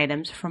fashion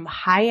items from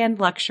high-end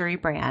luxury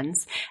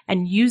brands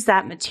and use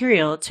that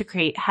material to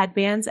create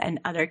headbands and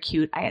other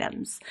cute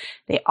items.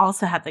 They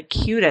also have the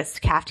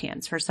cutest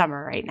caftans for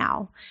summer right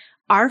now.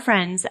 Our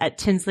friends at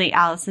Tinsley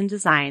Allison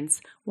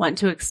Designs want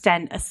to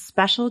extend a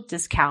special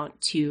discount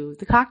to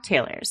the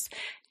cocktailers.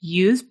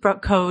 Use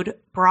code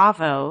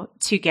BRAVO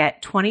to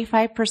get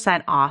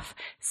 25% off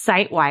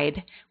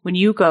site-wide when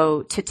you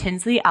go to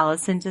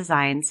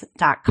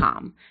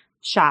tinsleyallisondesigns.com.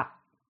 Shop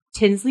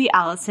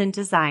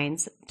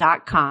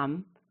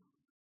TinsleyAllisonDesigns.com,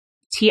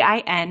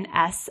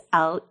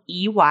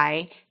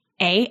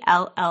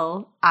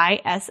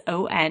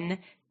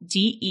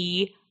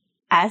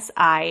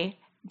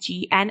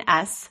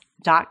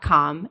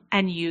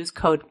 and use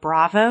code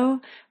BRAVO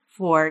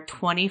for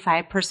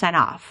 25%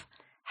 off.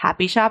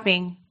 Happy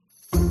shopping.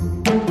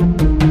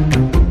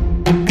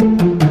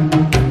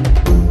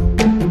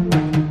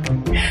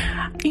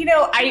 You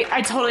know,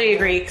 I totally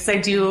agree because I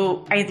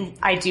do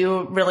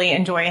really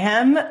enjoy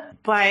him.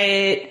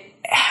 But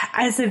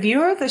as a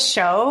viewer of the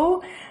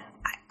show,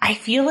 I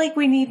feel like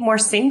we need more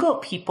single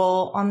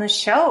people on the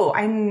show.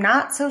 I'm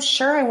not so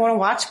sure I want to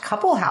watch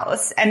Couple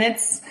House, and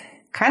it's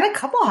kind of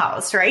Couple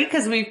House, right?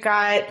 Because we've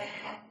got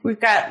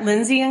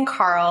Lindsay and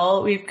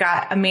Carl, we've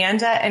got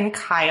Amanda and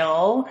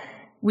Kyle,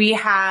 we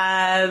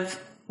have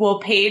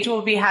Paige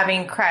will be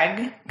having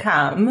Craig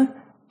come.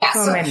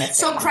 Yeah,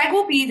 so Craig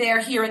will be there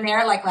here and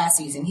there like last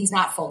season. He's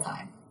not full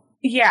time.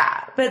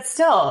 Yeah, but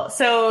still,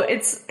 so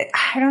it's,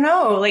 I don't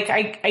know, like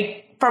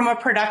I from a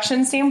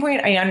production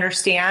standpoint, I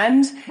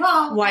understand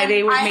why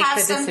they would make the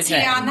decision. I have some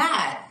tea on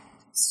that.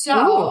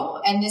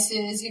 So, and this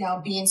is,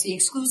 BNC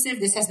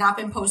exclusive. This has not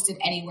been posted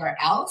anywhere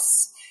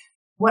else.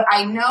 What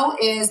I know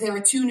is there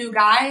are 2 new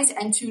guys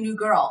and 2 new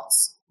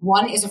girls.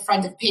 One is a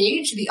friend of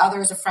Paige. The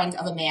other is a friend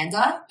of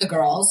Amanda, the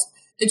girls.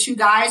 The 2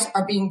 guys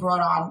are being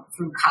brought on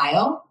through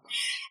Kyle.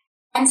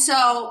 And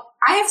so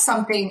I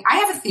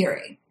have a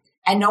theory.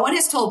 And no one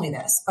has told me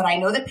this, but I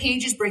know that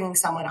Paige is bringing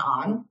someone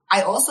on.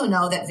 I also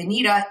know that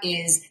Vanita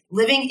is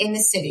living in the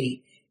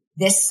city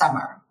this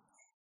summer.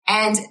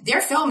 And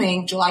they're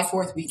filming July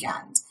 4th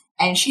weekend.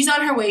 And she's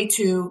on her way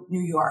to New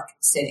York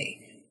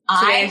City.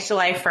 Today is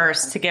July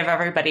 1st. To give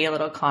everybody a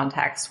little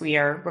context, we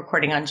are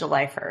recording on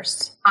July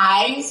 1st.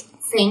 I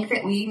think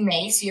that we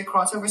may see a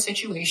crossover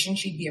situation.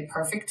 She'd be a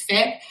perfect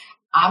fit.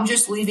 I'm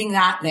just leaving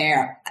that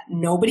there.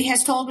 Nobody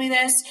has told me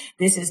this.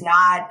 This is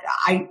not,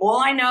 all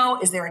I know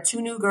is there are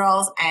 2 new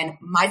girls, and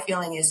my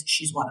feeling is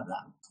she's one of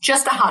them.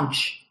 Just a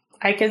hunch.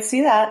 I could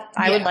see that.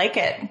 I would like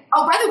it.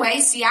 Oh, by the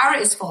way, Ciara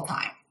is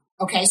full-time.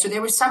 Okay, so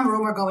there was some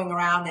rumor going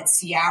around that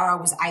Ciara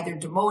was either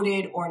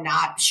demoted or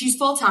not. She's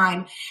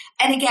full-time.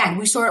 And again,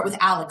 we saw it with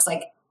Alex.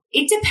 Like,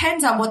 it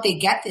depends on what they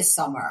get this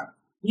summer.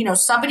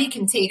 Somebody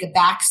can take a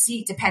back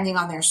seat depending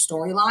on their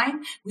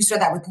storyline. We saw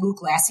that with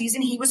Luke last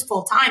season. He was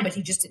full-time, but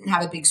he just didn't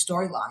have a big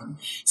storyline.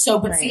 So,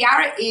 but right.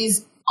 Ciara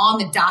is on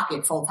the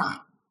docket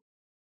full-time.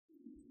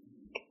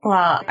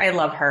 Well, I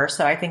love her,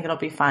 so I think it'll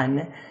be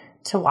fun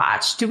to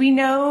watch. Do we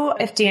know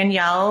if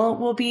Danielle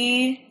will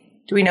be?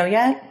 Do we know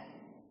yet?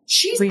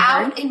 She's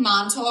out in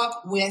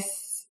Montauk with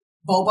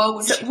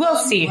Bobo. So we'll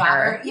see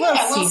her.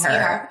 Yeah, we'll see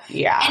her.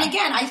 Yeah. And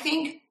again, I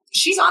think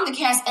she's on the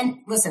cast. And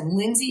listen,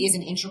 Lindsay is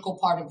an integral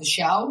part of the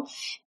show.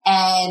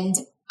 And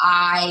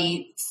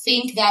I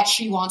think that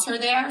she wants her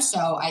there.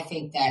 So I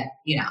think that,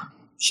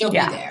 she'll be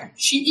there.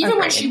 Even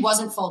when she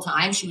wasn't full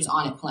time, she was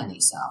on it plenty.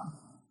 So.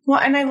 Well,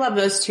 and I love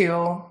those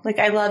 2. Like,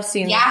 I love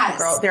seeing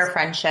their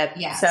friendship.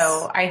 Yes.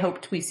 So I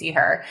hoped we see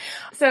her.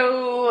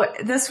 So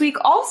this week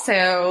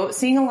also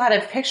seeing a lot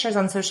of pictures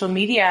on social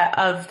media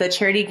of the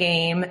charity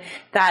game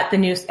that the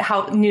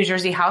New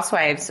Jersey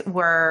Housewives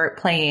were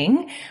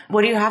playing.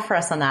 What do you have for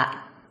us on that?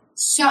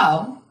 So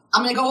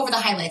I'm going to go over the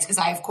highlights because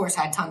I, of course,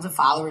 had tons of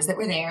followers that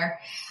were there.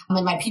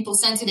 And my people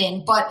sent it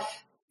in. But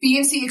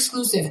BNC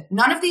exclusive.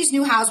 None of these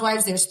new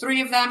housewives, there's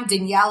 3 of them.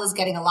 Danielle is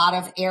getting a lot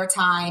of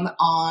airtime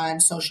on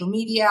social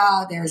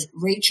media. There's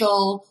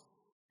Rachel,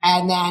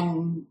 and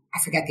then I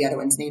forget the other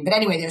one's name. But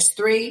anyway, there's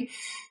 3,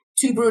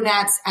 2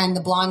 brunettes and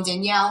the blonde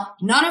Danielle.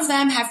 None of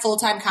them have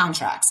full-time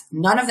contracts.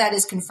 None of that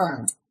is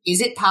confirmed. Is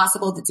it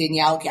possible that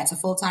Danielle gets a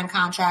full-time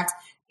contract?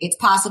 It's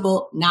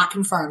possible, not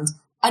confirmed.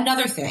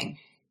 Another thing,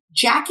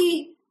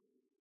 Jackie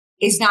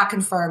is not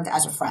confirmed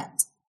as a friend.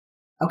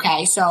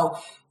 Okay, so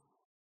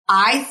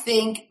I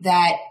think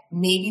that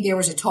maybe there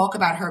was a talk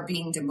about her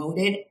being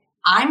demoted.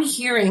 I'm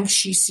hearing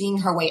she's seeing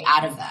her way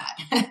out of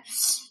that.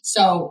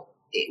 So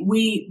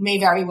we may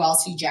very well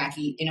see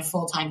Jackie in a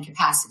full-time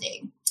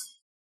capacity.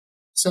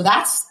 So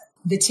that's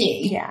the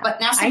tea. Yeah. But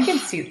now I can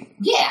see.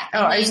 Yeah.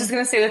 I was just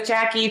going to say with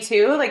Jackie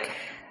too, like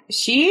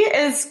she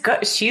is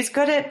good. She's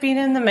good at being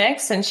in the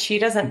mix and she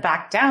doesn't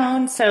back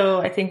down.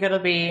 So I think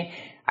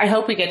I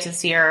hope we get to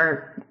see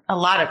a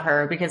lot of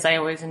her because I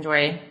always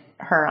enjoy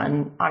her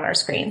on our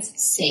screens.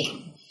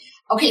 Same.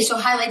 Okay, so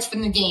highlights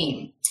from the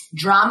game.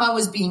 Drama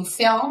was being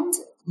filmed.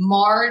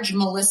 Marge,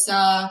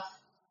 Melissa,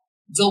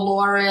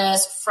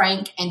 Dolores,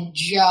 Frank, and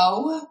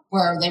Joe,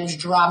 where there was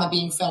drama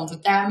being filmed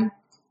with them.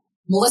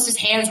 Melissa's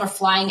hands were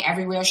flying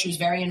everywhere. She was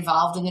very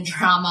involved in the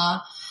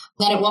drama.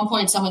 Then at one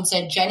point, someone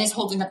said, Jen is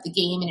holding up the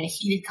game in a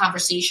heated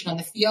conversation on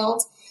the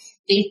field.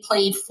 They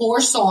played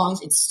 4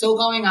 songs. It's still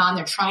going on.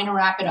 They're trying to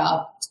wrap it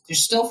up. They're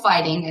still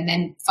fighting. And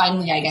then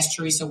finally, I guess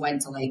Teresa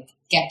went to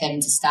get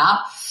them to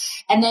stop.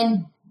 And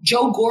then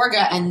Joe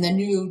Gorga and the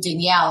new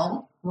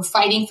Danielle were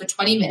fighting for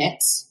 20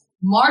 minutes.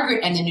 Margaret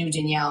and the new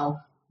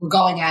Danielle were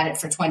going at it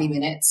for 20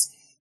 minutes.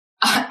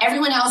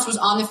 Everyone else was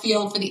on the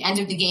field for the end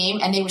of the game,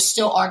 and they were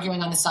still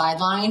arguing on the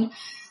sideline.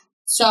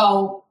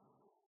 So,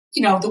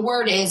 the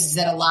word is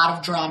that a lot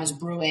of drama is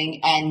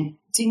brewing, and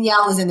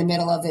Danielle is in the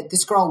middle of it.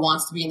 This girl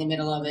wants to be in the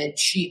middle of it.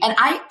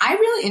 I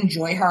really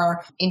enjoy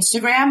her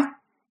Instagram.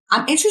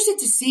 I'm interested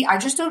to see. I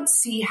just don't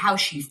see how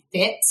she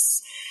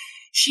fits.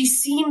 She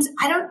seems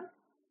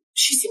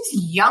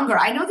younger.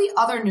 I know the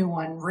other new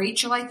one,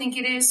 Rachel, I think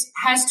it is,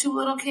 has 2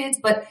 little kids,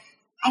 but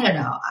I don't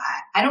know.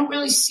 I don't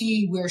really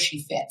see where she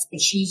fits,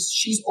 but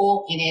she's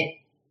all in it.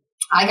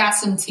 I got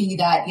some tea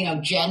that,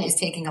 Jen is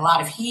taking a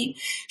lot of heat.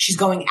 She's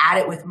going at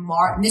it with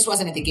and this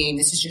wasn't at the game.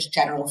 This is just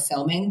general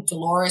filming.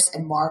 Dolores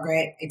and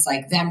Margaret, it's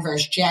like them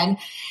versus Jen.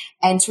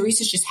 And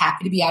Teresa's just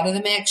happy to be out of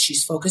the mix.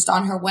 She's focused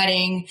on her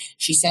wedding.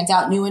 She sent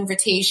out new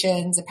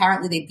invitations.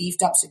 Apparently they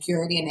beefed up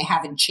security and they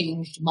haven't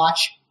changed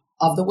much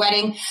of the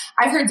wedding.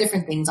 I've heard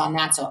different things on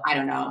that, so I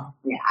don't know.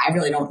 Yeah, I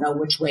really don't know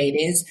which way it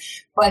is.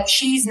 But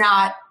she's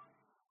not,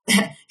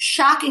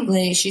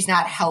 shockingly, she's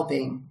not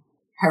helping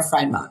her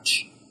friend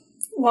much.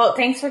 Well,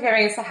 thanks for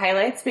giving us the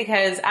highlights,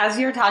 because as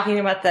you're talking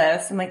about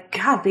this, I'm like,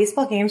 God,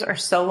 baseball games are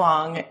so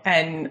long.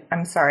 And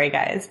I'm sorry,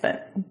 guys,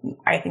 but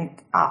I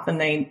think often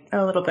they are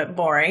a little bit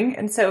boring.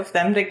 And so for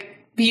them to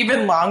be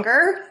even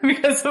longer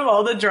because of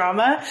all the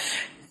drama,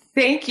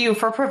 thank you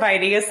for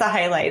providing us the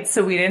highlights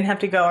so we didn't have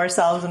to go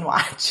ourselves and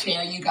watch.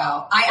 There you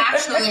go.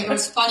 It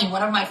was funny.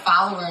 One of my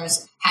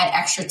followers had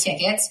extra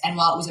tickets, and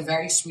while it was a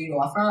very sweet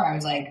offer, I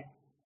was like,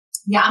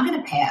 yeah, I'm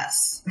going to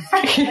pass.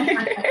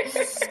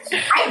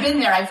 I've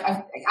been there.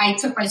 I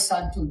took my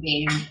son to a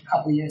game a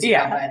couple of years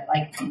ago, but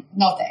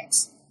no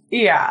thanks.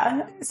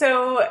 Yeah.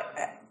 So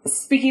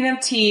speaking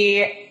of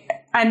tea,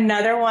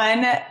 another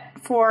one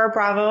for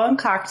Bravo and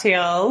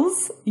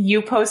Cocktails.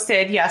 You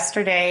posted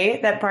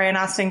yesterday that Brian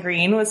Austin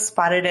Green was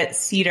spotted at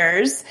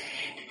Cedars-Sinai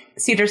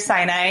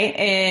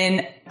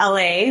in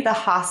LA, the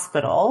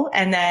hospital,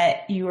 and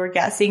that you were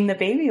guessing the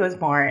baby was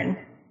born.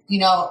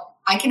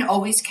 I can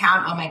always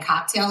count on my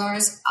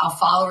cocktailers. A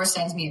follower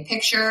sends me a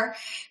picture.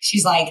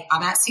 She's like,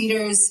 I'm at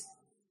Cedars.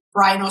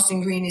 Brian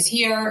Austin Green is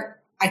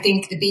here. I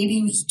think the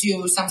baby was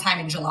due sometime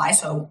in July.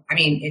 So,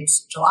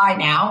 it's July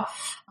now.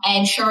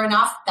 And sure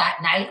enough,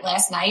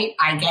 last night,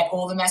 I get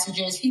all the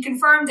messages. He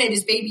confirmed that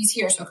his baby's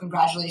here. So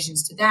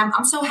congratulations to them.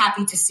 I'm so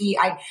happy to see.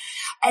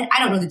 And I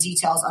don't know the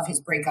details of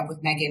his breakup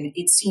with Megan.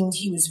 It seemed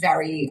he was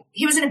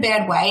in a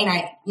bad way.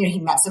 And he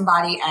met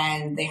somebody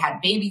and they had a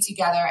baby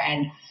together,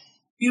 and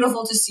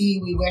beautiful to see.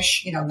 We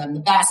wish, them the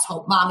best.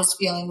 Hope mom is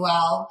feeling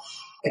well.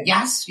 But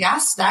yes,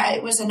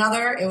 it was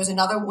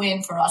another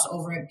win for us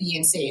over at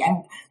BNC.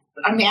 And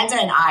Amanda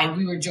and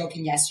we were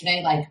joking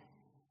yesterday, like,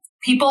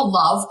 people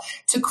love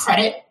to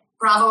credit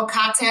Bravo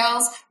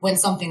Cocktails when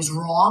something's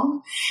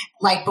wrong.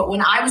 But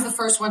when I was the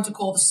first one to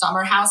call the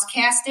Summer House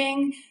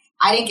casting,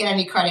 I didn't get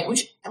any credit,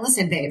 which,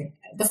 listen, babe,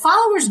 the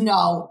followers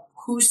know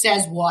who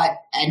says what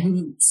and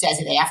who says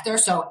it after.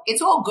 So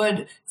it's all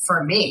good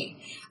for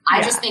me.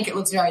 I just think it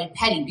looks very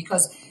petty,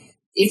 because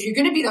if you're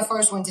going to be the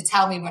first one to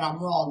tell me when I'm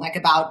wrong, like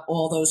about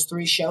all those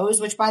 3 shows,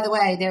 which, by the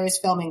way, there is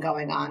filming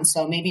going on,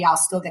 so maybe I'll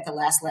still get the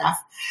last laugh,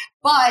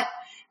 but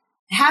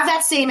have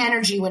that same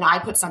energy when I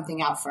put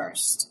something out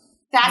first.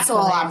 That's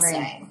all I'm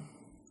saying.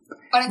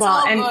 But it's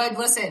all good.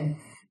 Listen,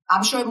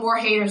 I'm sure more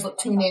haters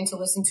tune in to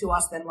listen to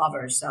us than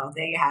lovers, so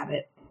there you have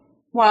it.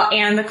 Well,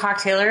 and the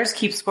Cocktailers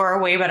keep score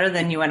way better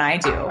than you and I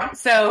do.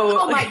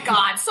 So, oh my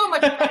God, so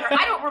much better.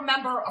 I don't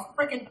remember a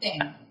freaking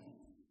thing.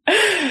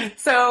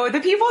 So the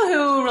people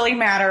who really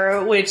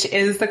matter, which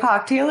is the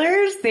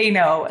Cocktailers, they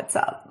know what's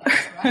up.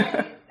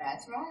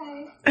 That's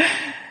right.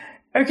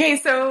 Okay,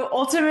 so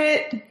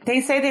Ultimate,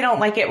 they say they don't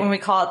like it when we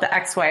call it the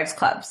Ex-Wives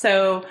Club.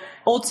 So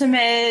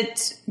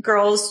Ultimate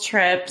Girls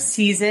Trip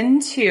Season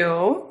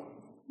 2,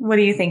 what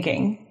are you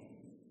thinking?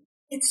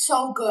 It's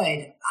so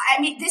good.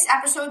 This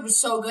episode was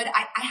so good.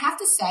 I have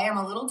to say, I'm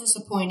a little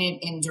disappointed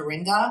in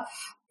Dorinda,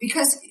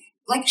 because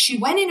she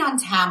went in on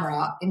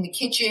Tamara in the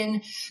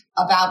kitchen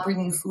about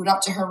bringing food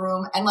up to her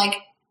room. And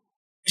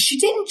she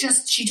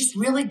just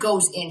really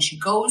goes in. She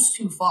goes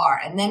too far.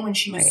 And then when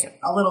she was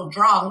a little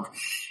drunk,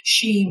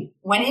 she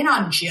went in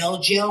on Jill.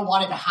 Jill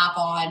wanted to hop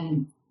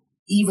on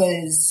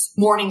Eva's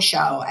morning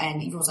show.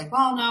 And Eva was like,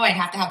 well, no, I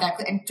have to have that.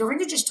 And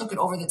Dorinda just took it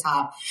over the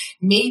top,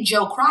 made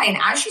Jill cry. And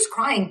as she's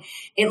crying,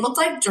 it looked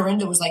like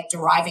Dorinda was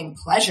deriving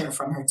pleasure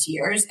from her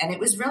tears. And it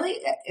was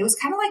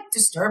kind of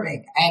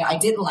disturbing. And I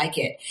didn't like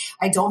it.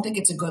 I don't think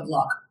it's a good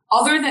look.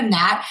 Other than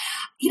that,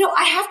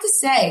 I have to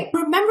say,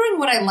 remembering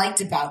what I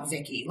liked about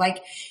Vicky,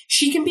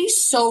 she can be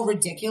so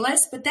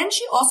ridiculous, but then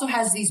she also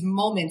has these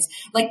moments,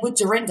 with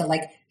Dorinda,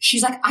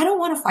 she's like, I don't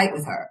want to fight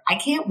with her. I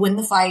can't win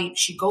the fight.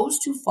 She goes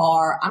too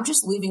far. I'm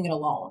just leaving it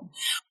alone.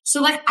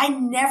 So I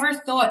never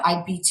thought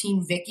I'd be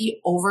Team Vicky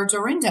over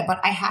Dorinda,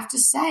 but I have to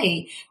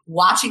say,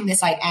 watching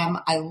this,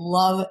 I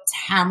love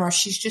Tamara.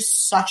 She's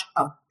just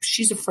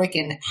she's a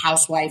freaking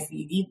housewife.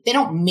 They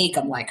don't make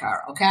them like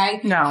her. Okay.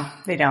 No,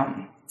 they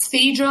don't.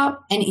 Phaedra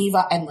and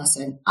Eva, and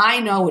listen,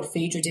 I know what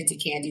Phaedra did to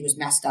Candy was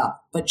messed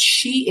up, but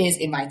she is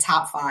in my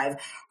top 5.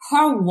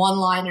 Her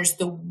one-liners,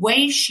 the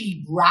way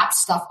she wraps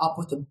stuff up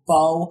with a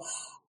bow,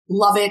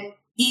 love it.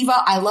 Eva,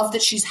 I love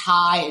that she's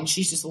high and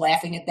she's just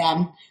laughing at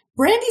them.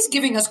 Brandy's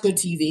giving us good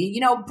TV.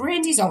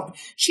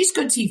 She's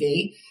good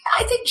TV.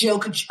 I think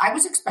I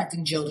was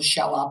expecting Jill to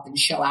show up and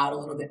show out a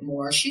little bit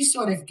more. She's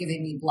sort of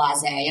giving me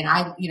blasé, and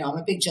I'm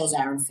a big Jill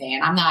Zarin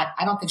fan.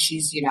 I don't think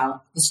she's,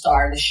 the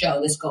star of the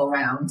show this go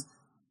around.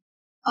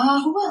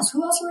 Who else?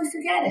 Who else are we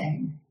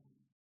forgetting?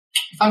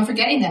 If I'm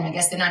forgetting them, I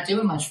guess they're not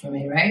doing much for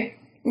me, right?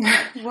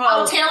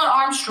 Well, Taylor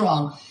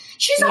Armstrong.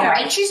 She's all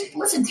right.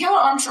 Taylor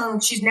Armstrong,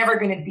 she's never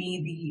going to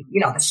be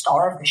the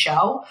star of the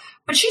show,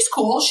 but she's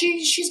cool.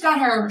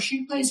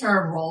 She plays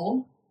her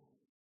role.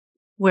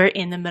 We're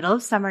in the middle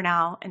of summer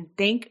now, and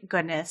thank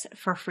goodness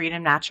for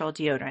Freedom Natural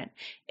deodorant.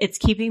 It's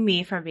keeping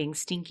me from being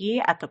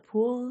stinky at the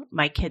pool,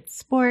 my kids'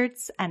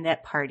 sports, and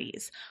at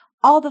parties.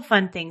 All the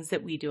fun things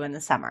that we do in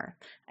the summer.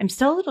 I'm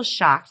still a little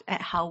shocked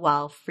at how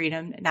well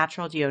Freedom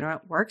Natural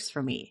deodorant works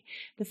for me.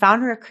 The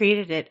founder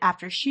created it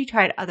after she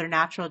tried other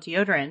natural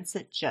deodorants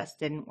that just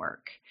didn't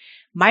work.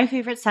 My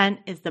favorite scent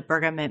is the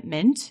bergamot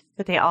mint,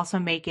 but they also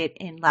make it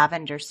in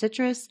lavender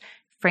citrus,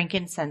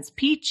 frankincense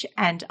peach,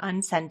 and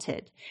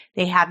unscented.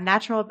 They have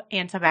natural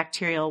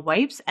antibacterial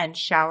wipes and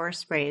shower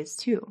sprays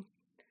too.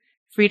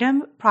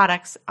 Freedom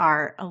products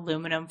are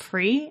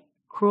aluminum-free,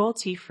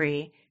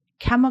 cruelty-free,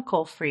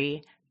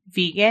 chemical-free,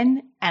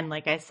 vegan, and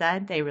like I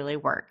said, they really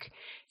work.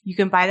 You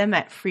can buy them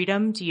at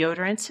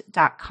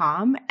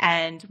freedomdeodorant.com,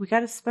 and we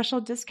got a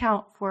special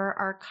discount for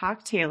our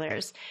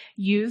cocktailers.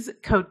 Use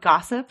code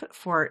GOSSIP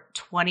for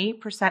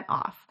 20%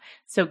 off.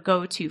 So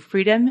go to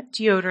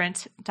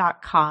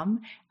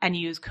freedomdeodorant.com and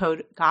use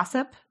code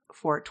GOSSIP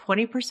for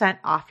 20%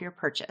 off your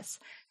purchase.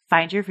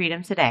 Find your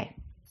freedom today.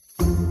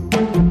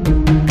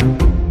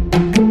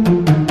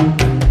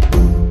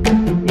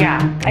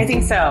 Yeah, I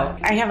think so.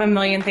 I have a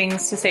million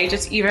things to say,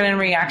 just even in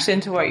reaction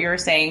to what you were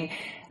saying.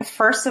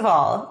 First of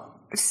all,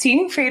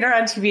 seeing Fader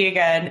on TV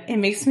again, it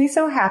makes me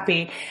so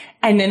happy.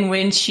 And then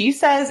when she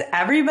says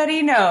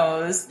everybody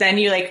knows, then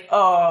you're like,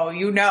 oh,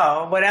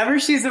 whatever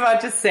she's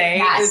about to say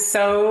is it's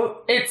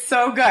so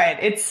good.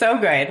 It's so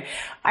good.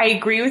 I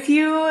agree with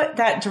you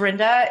that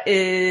Dorinda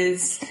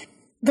there's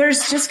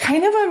just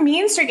kind of a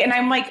mean streak. And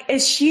I'm like,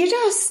 is she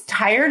just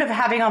tired of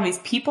having all these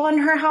people in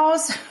her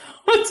house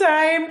all the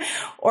time?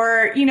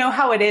 Or,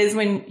 how it is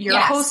when you're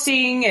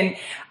hosting, and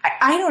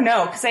I don't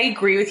know, because I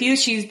agree with you.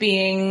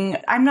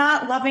 I'm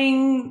not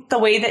loving the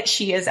way that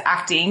she is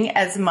acting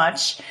as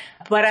much,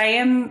 but I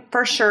am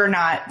for sure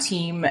not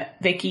team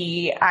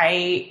Vicky.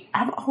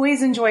 I've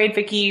always enjoyed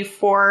Vicky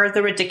for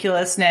the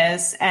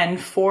ridiculousness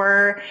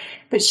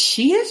but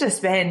she has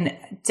just been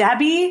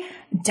Debbie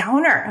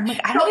Downer. I'm like,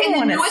 I don't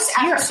even want to see her. In the newest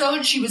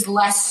episode, she was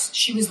less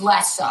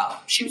so.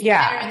 She was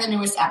better in the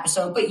newest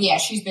episode, but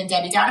she's been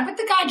Debbie Downer, but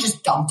the guy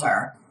just dumped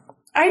her.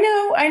 I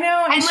know. And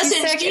listen,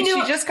 she's sick, she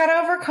just got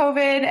over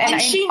COVID. And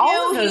she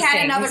knew he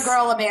had another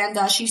girl,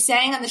 Amanda. She's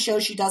saying on the show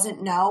she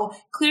doesn't know.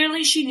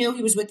 Clearly, she knew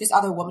he was with this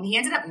other woman. He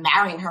ended up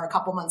marrying her a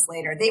couple months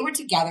later. They were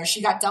together.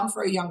 She got dumped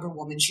for a younger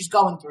woman. She's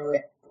going through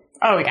it.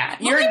 Oh, yeah.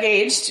 You're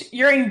engaged.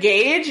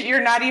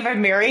 You're not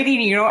even married,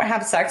 and you don't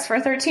have sex for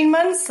 13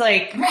 months?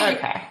 Like, right.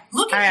 Okay.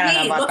 Look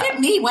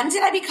at me. When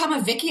did I become a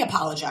Vicky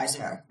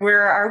apologizer?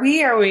 Where are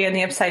we? Are we in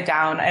the upside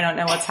down? I don't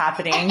know what's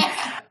happening.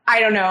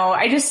 I don't know.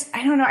 I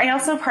don't know. I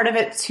also, part of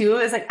it too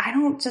is like, I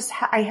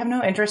have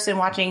no interest in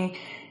watching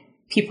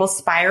people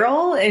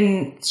spiral,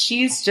 and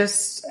she's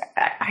just,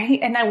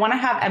 I want to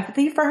have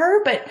empathy for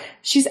her, but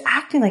she's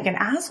acting like an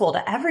asshole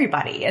to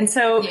everybody. And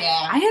so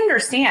I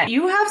understand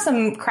you have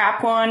some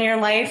crap going on in your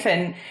life.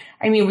 And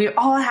I mean, we've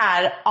all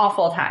had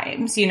awful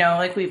times,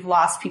 like we've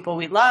lost people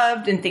we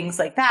loved and things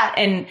like that.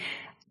 And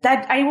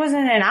that I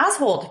wasn't an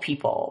asshole to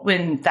people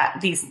when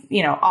these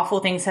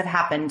awful things have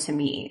happened to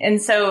me.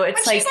 And so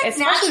it's like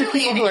especially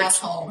naturally an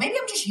asshole. Maybe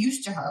I'm just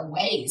used to her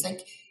ways.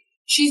 Like,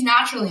 she's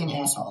naturally an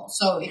asshole.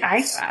 So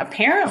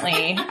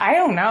apparently, I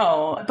don't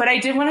know. But I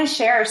did want to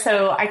share.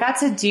 So I got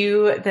to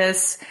do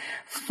this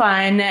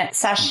fun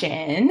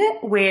session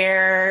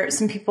where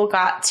some people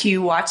got to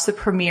watch the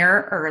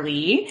premiere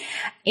early,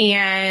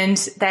 and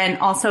then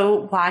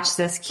also watch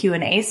this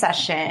Q&A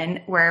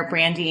session where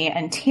Brandy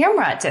and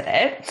Tamra did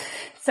it.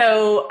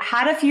 So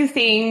had a few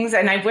things,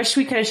 and I wish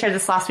we could have shared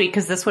this last week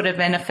because this would have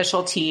been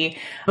official tea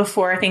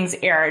before things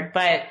aired.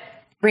 But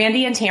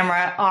Brandy and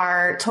Tamra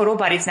are total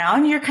buddies now,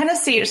 and you're kind of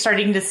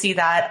starting to see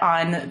that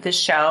on the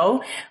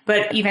show,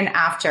 but even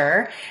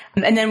after.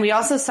 And then we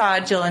also saw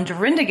Jill and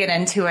Dorinda get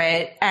into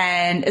it,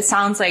 and it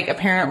sounds like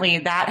apparently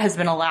that has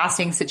been a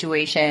lasting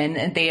situation,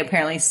 and they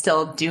apparently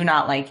still do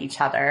not like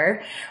each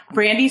other.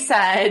 Brandy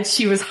said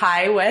she was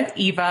high with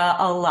Eva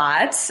a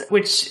lot,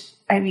 which,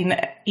 I mean,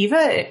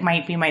 Eva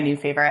might be my new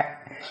favorite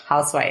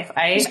housewife.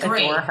 I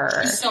adore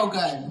her. She's so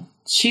good.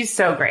 She's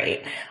so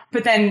great.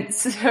 But then,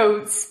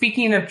 so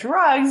speaking of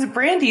drugs,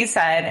 Brandy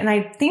said, and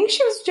I think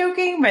she was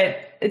joking, but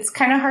it's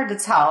kind of hard to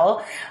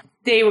tell.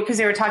 Because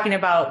they were talking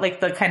about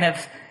like the kind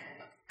of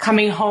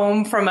coming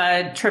home from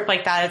a trip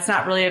like that. It's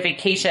not really a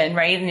vacation,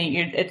 right? And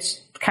it's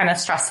kind of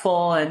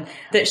stressful, and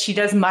that she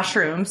does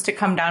mushrooms to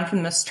come down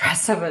from the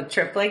stress of a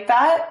trip like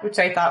that, which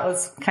I thought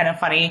was kind of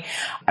funny.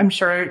 I'm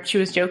sure she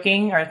was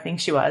joking, or I think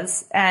she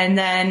was. And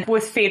then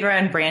with Phaedra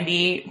and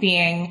Brandy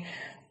being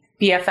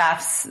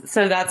BFFs.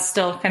 So that's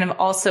still kind of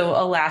also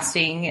a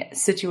lasting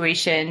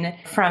situation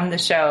from the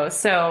show.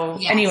 So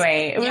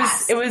anyway,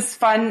 it was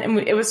fun. And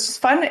it was just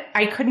fun.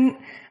 I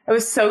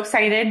was so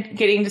excited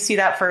getting to see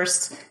that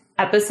first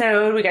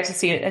episode. We got to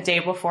see it a day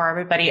before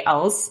everybody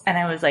else. And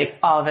I was like,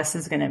 oh, this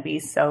is going to be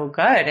so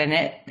good. And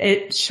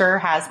it sure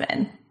has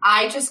been.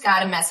 I just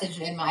got a message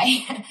in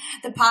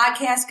the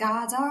podcast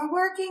gods are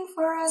working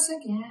for us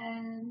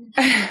again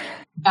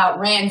about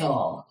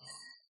Randall.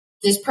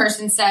 This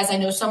person says, I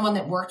know someone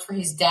that worked for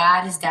his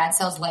dad. His dad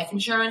sells life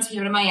insurance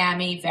here in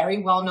Miami. Very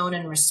well known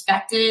and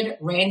respected.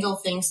 Randall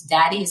thinks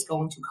daddy is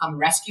going to come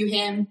rescue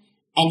him,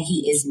 and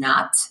he is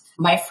not.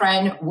 My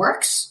friend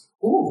works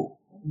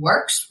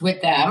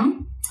with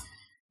them.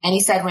 And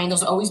he said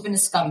Randall's always been a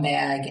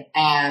scumbag,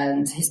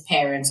 and his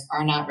parents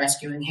are not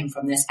rescuing him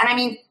from this. And I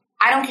mean,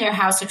 I don't care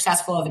how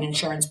successful of an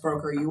insurance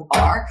broker you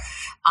are,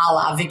 a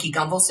la Vicky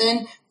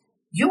Gunvalson.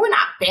 You were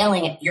not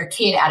bailing your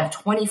kid out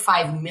of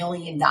 $25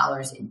 million in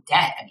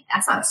debt. I mean,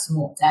 that's not a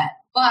small debt.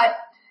 But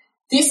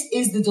this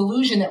is the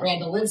delusion that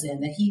Randall lives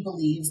in, that he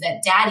believes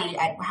that daddy,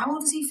 how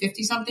old is he,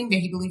 50-something? That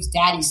he believes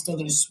daddy's still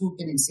going to swoop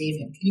in and save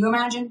him. Can you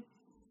imagine?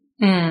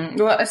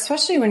 Well,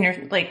 especially when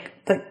you're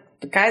like, the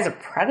guy's a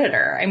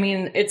predator. I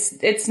mean,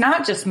 it's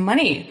not just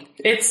money.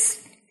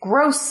 It's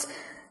gross,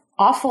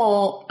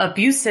 awful,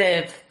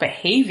 abusive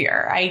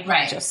behavior.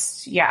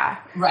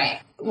 Right.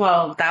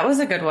 Well, that was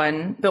a good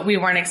one, but we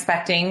weren't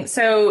expecting.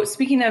 So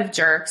speaking of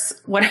jerks,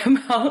 what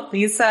about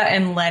Lisa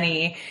and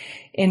Lenny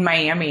in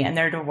Miami and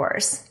their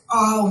divorce?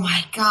 Oh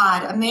my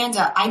God,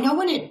 Amanda, I know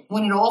when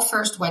it all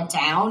first went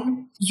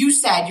down, you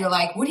said, you're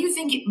like, what do you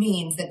think it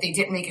means that they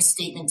didn't make a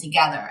statement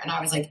together? And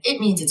I was like, it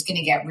means it's going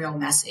to get real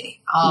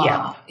messy.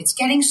 It's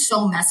getting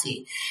so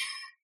messy.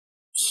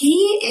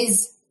 He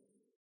is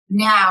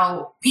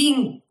now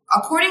being,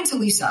 according to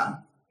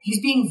Lisa, he's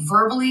being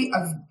verbally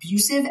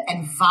abusive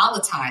and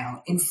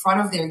volatile in front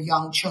of their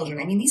young children.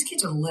 I mean, these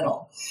kids are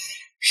little.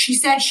 She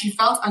said she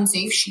felt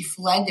unsafe. She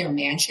fled their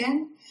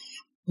mansion.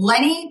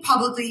 Lenny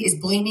publicly is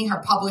blaming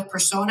her public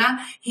persona.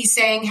 He's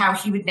saying how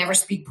he would never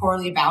speak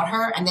poorly about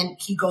her. And then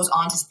he goes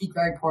on to speak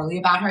very poorly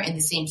about her in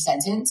the same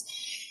sentence.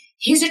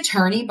 His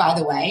attorney, by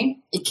the way,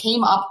 it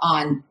came up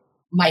on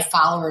my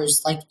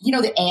followers, like, you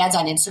know, the ads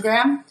on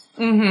Instagram.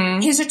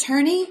 Mm-hmm. His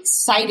attorney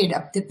cited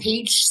the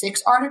Page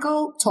 6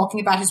 article talking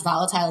about his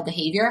volatile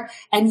behavior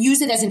and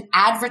used it as an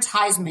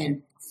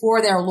advertisement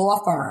for their law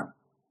firm.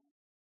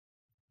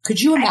 Could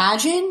you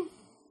imagine?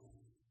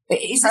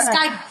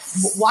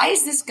 Why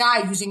is this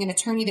guy using an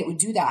attorney that would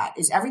do that?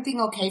 Is everything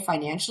okay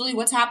financially?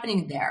 What's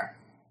happening there?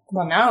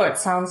 Well, no, it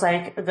sounds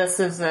like this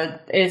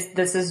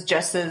is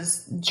just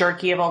as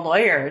jerky of a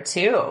lawyer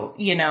too,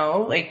 you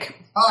know,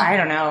 like, I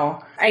don't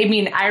know. I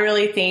mean, I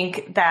really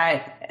think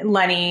that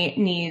Lenny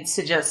needs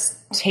to just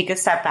take a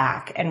step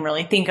back and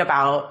really think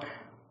about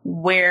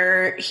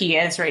where he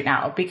is right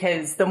now,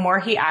 because the more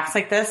he acts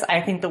like this,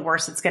 I think the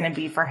worse it's going to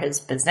be for his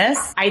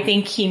business. I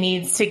think he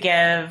needs to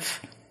give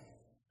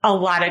a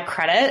lot of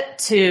credit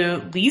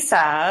to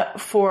Lisa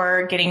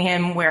for getting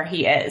him where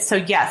he is. So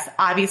yes,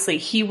 obviously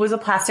he was a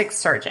plastic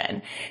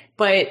surgeon,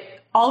 but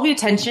all the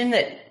attention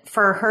that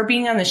for her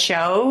being on the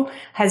show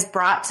has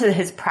brought to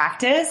his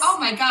practice. Oh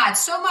my God,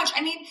 so much.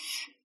 I mean,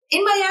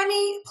 in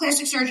Miami,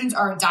 plastic surgeons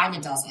are a dime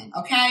a dozen,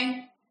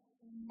 okay?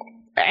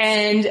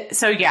 And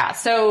so, yeah.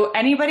 So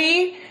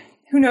anybody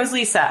who knows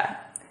Lisa,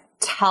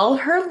 tell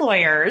her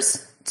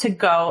lawyers to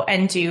go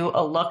and do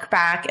a look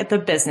back at the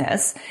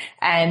business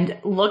and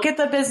look at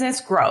the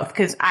business growth.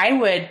 Because I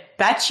would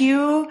bet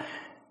you,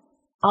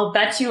 I'll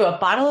bet you a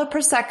bottle of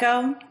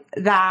Prosecco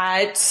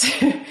that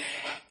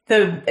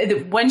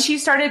when she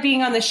started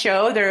being on the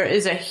show, there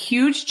is a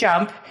huge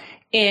jump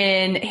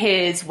in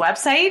his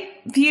website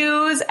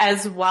views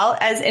as well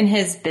as in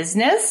his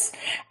business.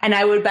 And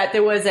I would bet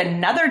there was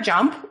another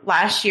jump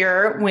last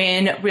year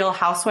when Real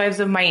Housewives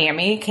of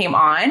Miami came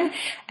on,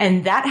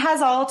 and that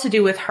has all to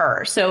do with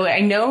her. So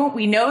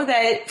we know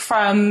that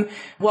from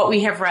what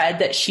we have read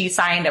that she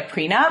signed a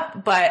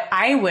prenup, but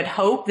I would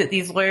hope that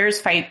these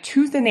lawyers fight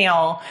tooth and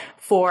nail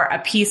for a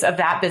piece of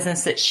that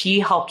business that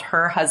she helped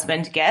her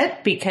husband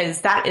get,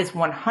 because that is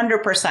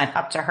 100%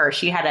 up to her.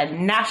 She had a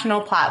national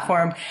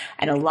platform,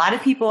 and a lot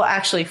of people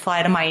actually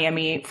fly to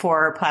Miami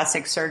for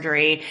plastic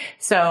surgery.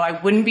 So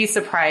I wouldn't be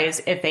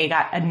surprised if they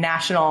got a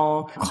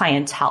national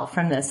clientele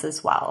from this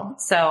as well.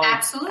 So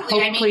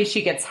absolutely. Hopefully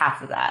she gets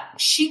half of that.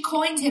 She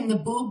coined him the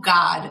boob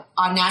god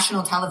on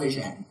national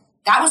television.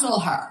 That was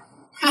all her.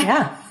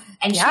 Yeah.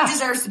 And she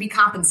deserves to be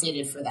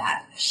compensated for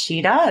that.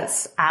 She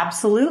does.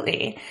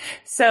 Absolutely.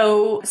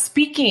 So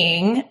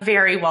speaking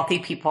very wealthy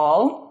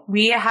people,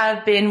 we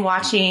have been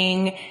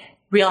watching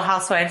Real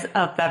Housewives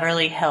of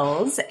Beverly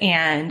Hills,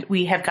 and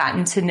we have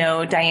gotten to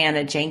know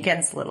Diana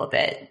Jenkins a little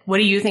bit. What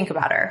do you think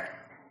about her?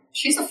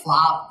 She's a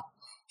flop.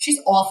 She's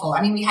awful.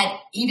 I mean, we had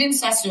Eden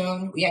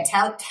Sassoon, we had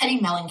Teddy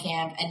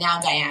Mellencamp, and now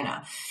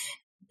Diana.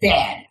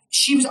 Bad.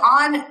 She was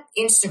on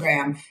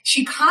Instagram.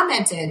 She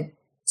commented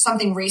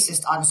something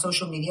racist on a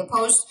social media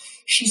post.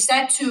 She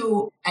said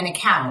to an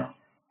account,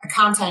 a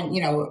content,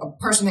 a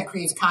person that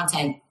creates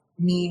content,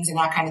 memes and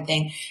that kind of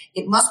thing,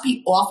 it must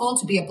be awful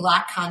to be a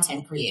Black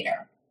content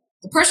creator.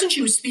 The person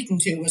she was speaking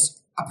to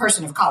was a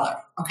person of color,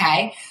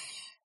 okay?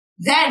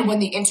 Then when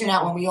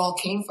we all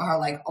came for her,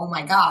 like, oh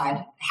my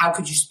God, how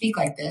could you speak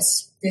like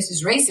this? This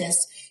is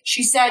racist.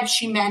 She said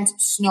she meant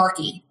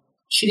snarky.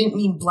 She didn't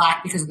mean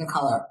Black because of the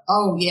color.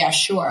 Oh yeah,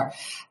 sure.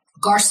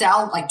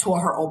 Garcelle tore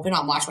her open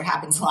on Watch What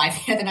Happens Live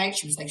the other night.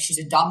 She was like, she's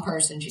a dumb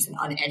person. She's an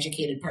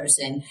uneducated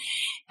person.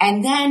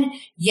 And then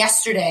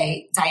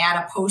yesterday,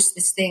 Diana posted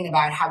this thing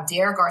about how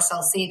dare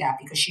Garcelle say that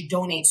because she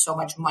donates so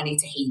much money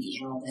to Haiti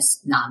and all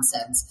this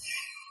nonsense.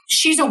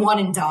 She's a one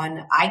and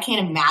done. I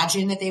can't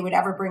imagine that they would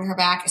ever bring her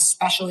back,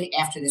 especially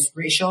after this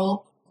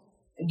racial,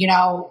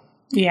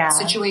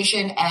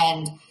 situation.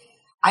 And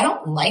I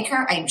don't like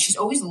her. She's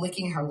always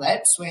licking her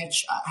lips,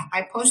 which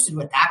I posted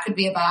what that could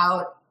be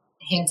about.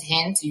 Hint,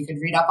 hint. You could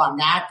read up on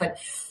that, but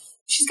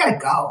she's got to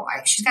go.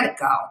 She's got to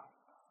go.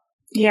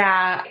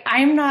 Yeah,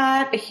 I'm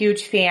not a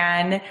huge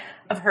fan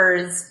of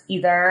hers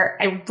either.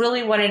 I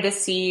really wanted to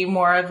see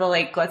more of the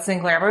glitz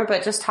and glamour,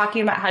 but just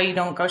talking about how you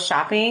don't go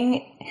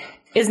shopping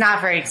is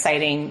not very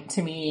exciting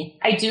to me.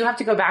 I do have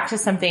to go back to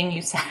something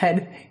you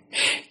said.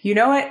 You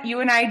know what? You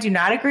and I do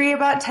not agree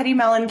about Teddi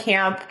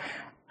Mellencamp.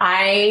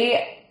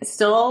 I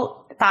still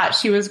thought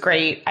she was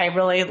great. I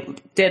really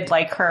did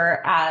like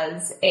her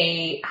as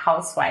a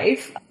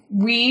housewife.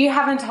 We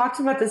haven't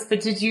talked about this,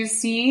 but did you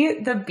see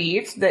the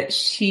beef that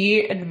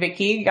she and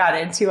Vicky got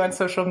into on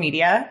social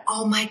media?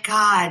 Oh my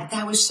God,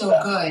 that was so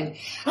good.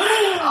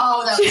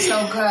 Oh, that was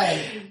so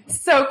good.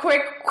 So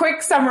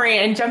quick summary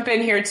and jump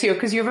in here too,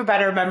 because you have a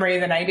better memory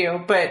than I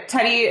do. But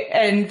Teddi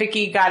and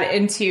Vicky got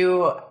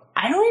into,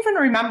 I don't even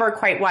remember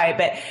quite why,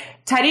 but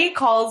Teddi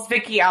calls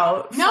Vicky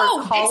out for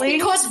calling.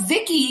 It's because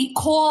Vicky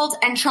called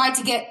and tried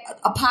to get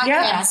a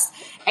podcast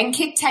and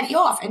kicked Teddi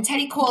off. And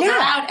Teddi called her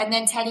out, and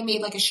then Teddi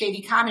made a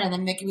shady comment, and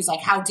then Vicky was like,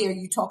 how dare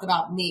you talk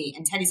about me?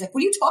 And Teddi's like,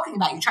 what are you talking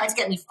about? You tried to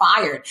get me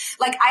fired.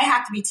 I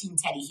have to be Team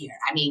Teddi here.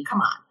 I mean,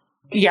 come on.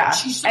 Yeah.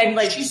 She's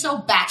so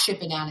batshit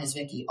bananas,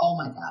 Vicky. Oh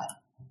my God.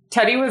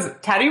 Teddi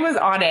was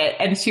on it,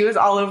 and she was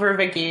all over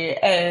Vicky,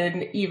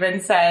 and even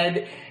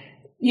said,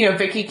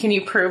 Vicky, can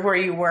you prove where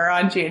you were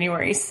on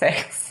January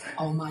 6th?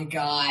 Oh my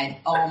God.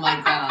 Oh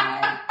my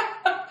God.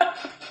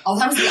 Oh,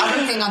 that was the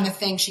other thing on the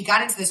thing. She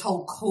got into this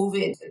whole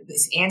COVID,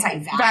 this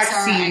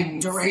anti-vaxxer,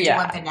 and Dorinda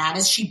went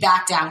bananas. She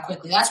backed down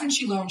quickly. That's when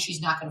she learned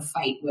she's not going to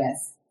fight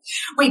with.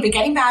 Wait, but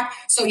getting back.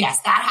 So yes,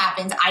 that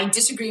happened. I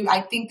disagree.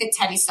 I think that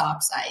Teddi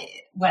sucks.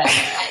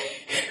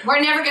 We're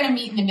never going to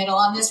meet in the middle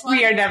on this one.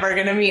 We are never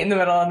going to meet in the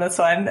middle on this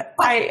one.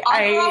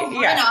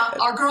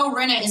 Our girl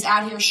Rinna is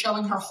out here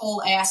showing her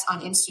whole ass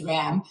on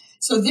Instagram.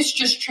 So this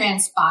just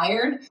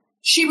transpired.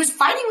 She was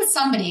fighting with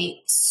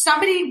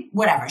somebody,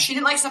 whatever. She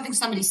didn't like something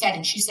somebody said.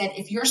 And she said,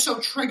 if you're so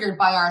triggered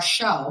by our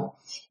show,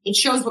 it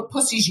shows what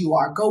pussies you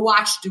are. Go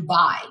watch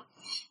Dubai.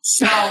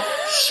 So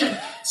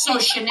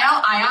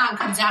Chanel Ayan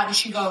comes out and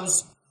she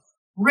goes,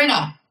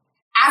 Rinna,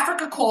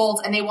 Africa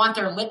called and they want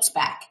their lips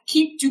back.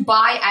 Keep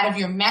Dubai out of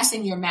your mess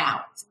in your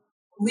mouth.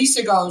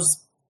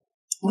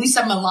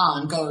 Lisa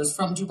Milan goes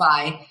from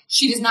Dubai.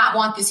 She does not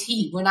want this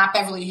heat. We're not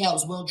Beverly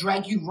Hills. We'll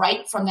drag you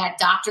right from that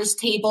doctor's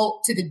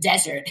table to the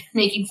desert,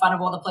 making fun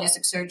of all the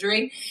plastic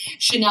surgery.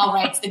 Chanel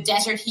writes, the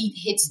desert heat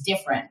hits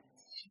different.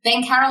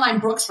 Then Caroline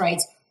Brooks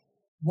writes,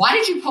 why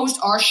did you post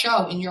our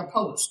show in your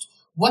post?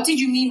 What did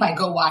you mean by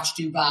go watch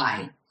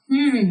Dubai?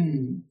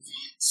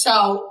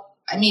 So,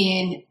 I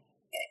mean,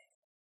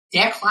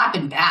 they're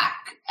clapping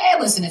back. Hey,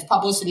 listen, it's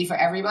publicity for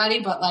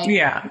everybody, but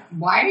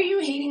why are you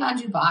hating on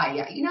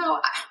Dubai?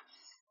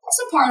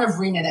 That's a part of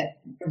Rinna that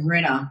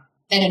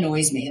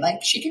annoys me.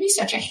 She can be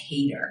such a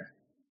hater.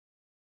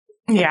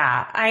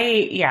 Yeah,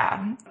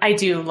 I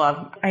do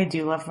love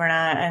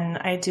Rinna, and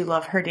I do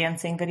love her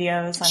dancing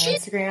videos on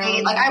Instagram.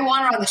 Great. I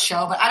want her on the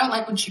show, but I don't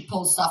like when she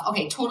pulls stuff.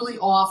 Okay, totally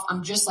off.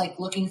 I'm just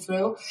looking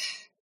through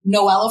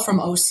Noella from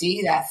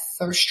OC, that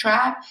thirst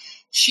trap.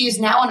 She is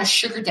now on a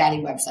sugar daddy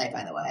website,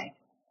 by the way.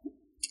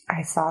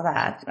 I saw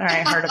that, or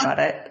I heard about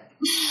it.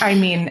 I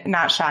mean,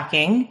 not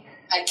shocking.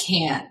 I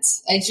can't.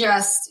 I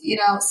just,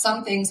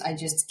 some things I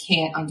just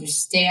can't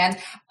understand.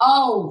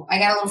 Oh, I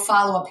got a little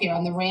follow-up here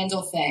on the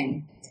Randall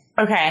thing.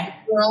 Okay.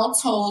 Girl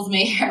told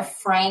me her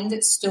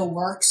friend still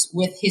works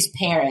with his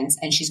parents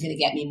and she's going to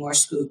get me more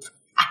scoop.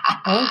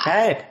 Oh,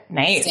 good.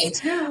 Nice. Stay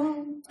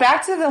tuned.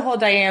 Back to the whole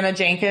Diana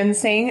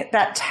Jenkins thing,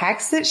 that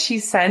text that she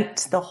sent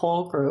to the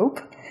whole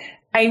group.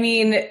 I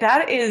mean,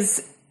 that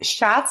is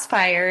shots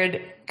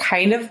fired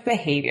kind of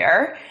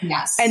behavior.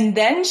 Yes. And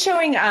then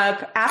showing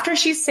up after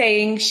she's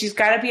saying she's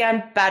got to be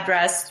on bed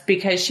rest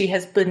because she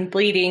has been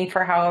bleeding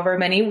for however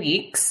many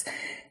weeks.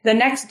 The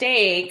next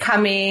day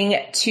coming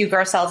to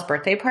Garcelle's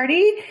birthday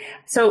party.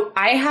 So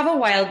I have a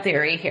wild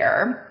theory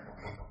here.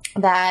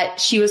 that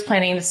she was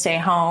planning to stay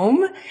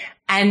home,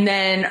 and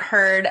then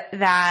heard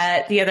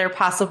that the other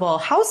possible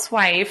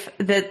housewife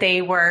that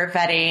they were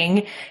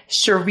vetting,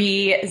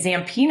 Cherie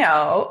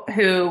Zampino,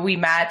 who we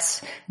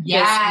met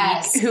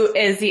this week, who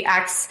is the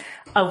ex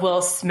of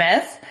Will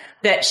Smith,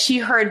 that she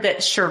heard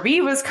that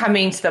Cherie was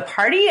coming to the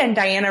party, and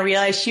Diana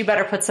realized she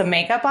better put some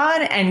makeup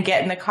on and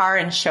get in the car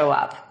and show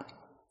up.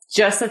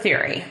 Just a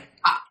theory.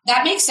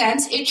 That makes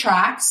sense. It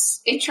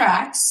tracks.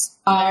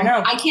 I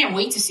know. I can't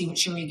wait to see what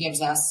Cherie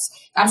gives us.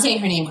 I'm saying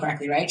her name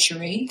correctly, right?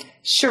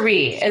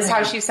 Cherie is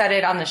how she said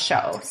it on the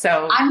show.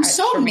 So I'm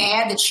so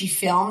mad that she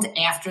filmed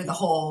after the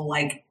whole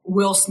like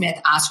Will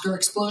Smith Oscar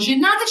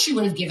explosion. Not that she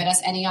would have given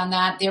us any on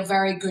that. They're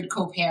very good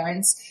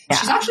co-parents. Yeah.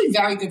 She's actually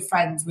very good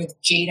friends with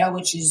Jada,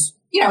 which is,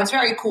 it's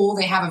very cool.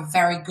 They have a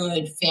very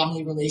good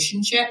family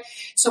relationship.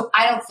 So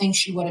I don't think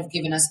she would have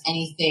given us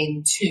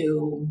anything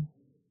to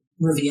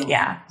reveal.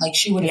 Yeah. Like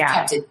she would have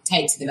kept it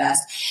tight to the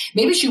vest.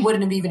 Maybe she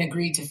wouldn't have even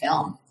agreed to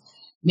film.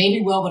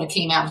 Maybe Will would have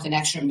came out with an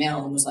extra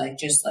 $1 and was like,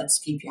 just let's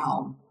keep you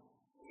home.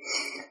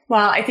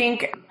 Well, I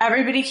think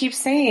everybody keeps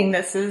saying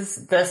this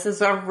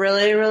is a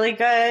really, really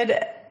good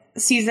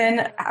season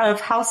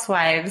of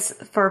Housewives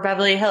for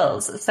Beverly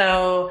Hills.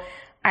 So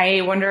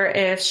I wonder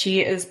if she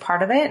is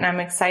part of it, and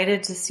I'm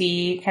excited to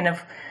see kind of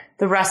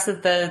the rest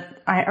of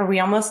are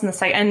we almost in the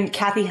site? And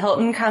Kathy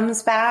Hilton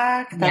comes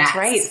back. That's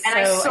right. And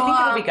I think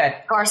it'll be good.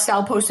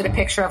 Garcelle posted a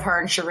picture of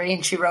her and Cherie,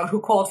 and she wrote, "Who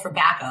called for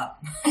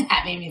backup?"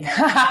 That made me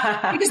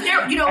laugh. Because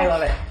they're, I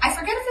love it. I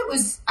forget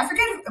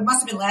if it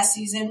must have been last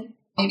season,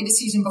 maybe the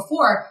season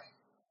before.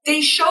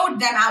 They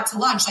showed them out to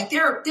lunch. Like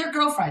they're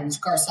girlfriends,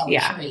 Garcelle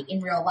and Cherie, in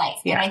real life.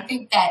 Yeah. And I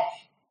think that,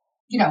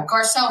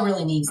 Garcelle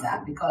really needs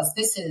that because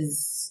this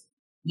is,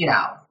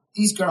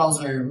 these girls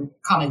are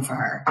coming for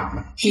her.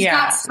 She's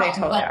got some, they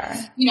totally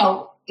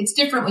are. It's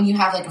different when you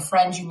have like a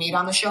friend you made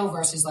on the show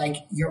versus like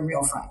your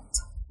real friend.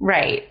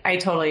 Right. I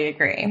totally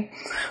agree.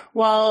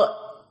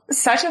 Well,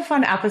 such a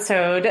fun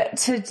episode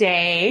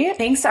today.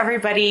 Thanks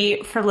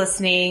everybody for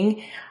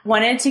listening.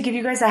 Wanted to give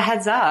you guys a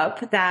heads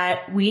up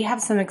that we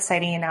have some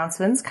exciting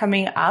announcements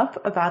coming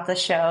up about the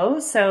show.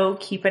 So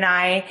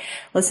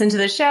listen to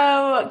the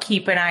show,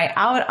 keep an eye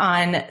out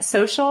on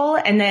social.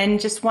 And then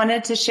just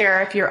wanted to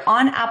share, if you're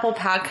on Apple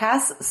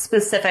Podcasts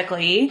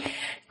specifically,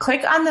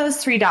 click on those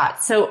 3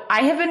 dots. So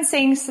I have been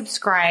saying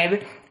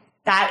subscribe.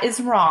 That is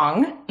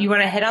wrong. You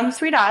want to hit on the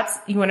 3 dots.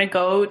 You want to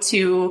go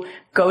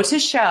to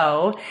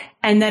show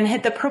and then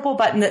hit the purple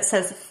button that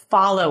says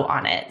follow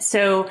on it.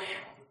 So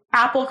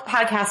Apple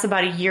Podcasts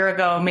about a year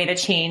ago made a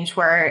change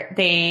where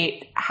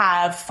they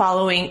have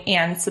following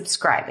and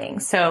subscribing.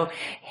 So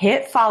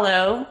hit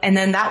follow, and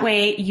then that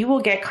way you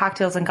will get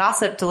Cocktails and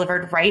Gossip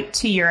delivered right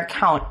to your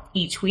account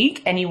each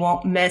week, and you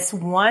won't miss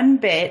one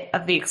bit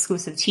of the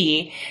exclusive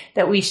tea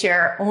that we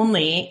share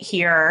only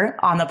here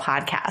on the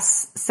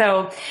podcast.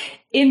 So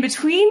in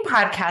between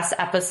podcast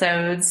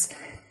episodes,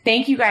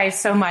 thank you guys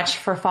so much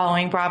for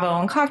following Bravo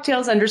and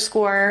Cocktails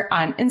 _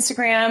 on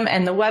Instagram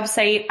and the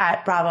website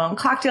at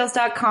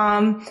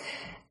bravoandcocktails.com.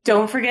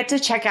 Don't forget to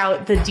check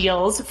out the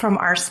deals from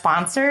our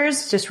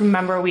sponsors. Just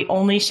remember, we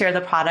only share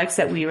the products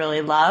that we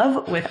really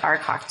love with our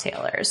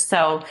cocktailers.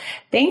 So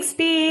thanks,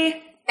 B.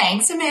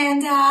 Thanks,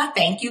 Amanda.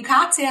 Thank you,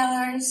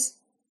 cocktailers.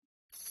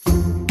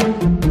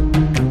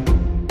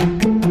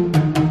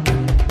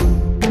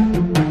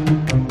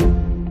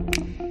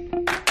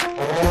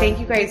 Thank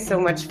you guys so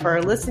much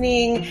for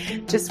listening.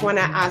 Just want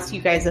to ask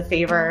you guys a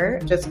favor,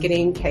 just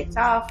getting kicked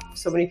off.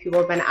 So many people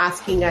have been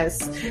asking us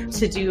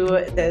to do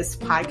this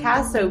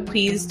podcast. So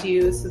please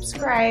do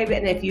subscribe.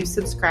 And if you've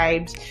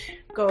subscribed,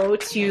 go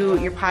to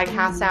your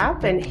podcast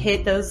app and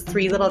hit those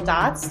 3 little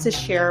dots to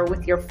share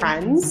with your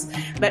friends,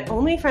 but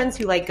only friends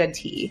who like good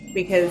tea,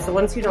 because the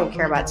ones who don't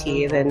care about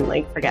tea, then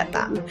forget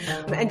them.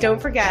 And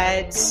don't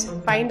forget,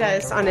 find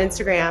us on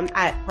Instagram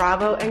at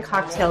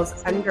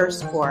bravoandcocktails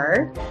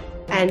 _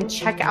 and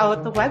check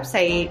out the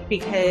website,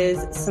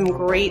 because some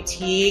great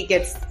tea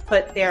gets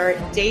put there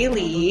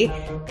daily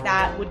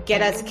that would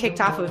get us kicked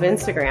off of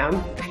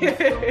Instagram.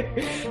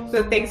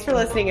 So thanks for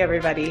listening,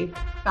 everybody.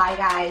 Bye,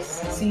 guys.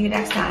 See you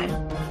next time.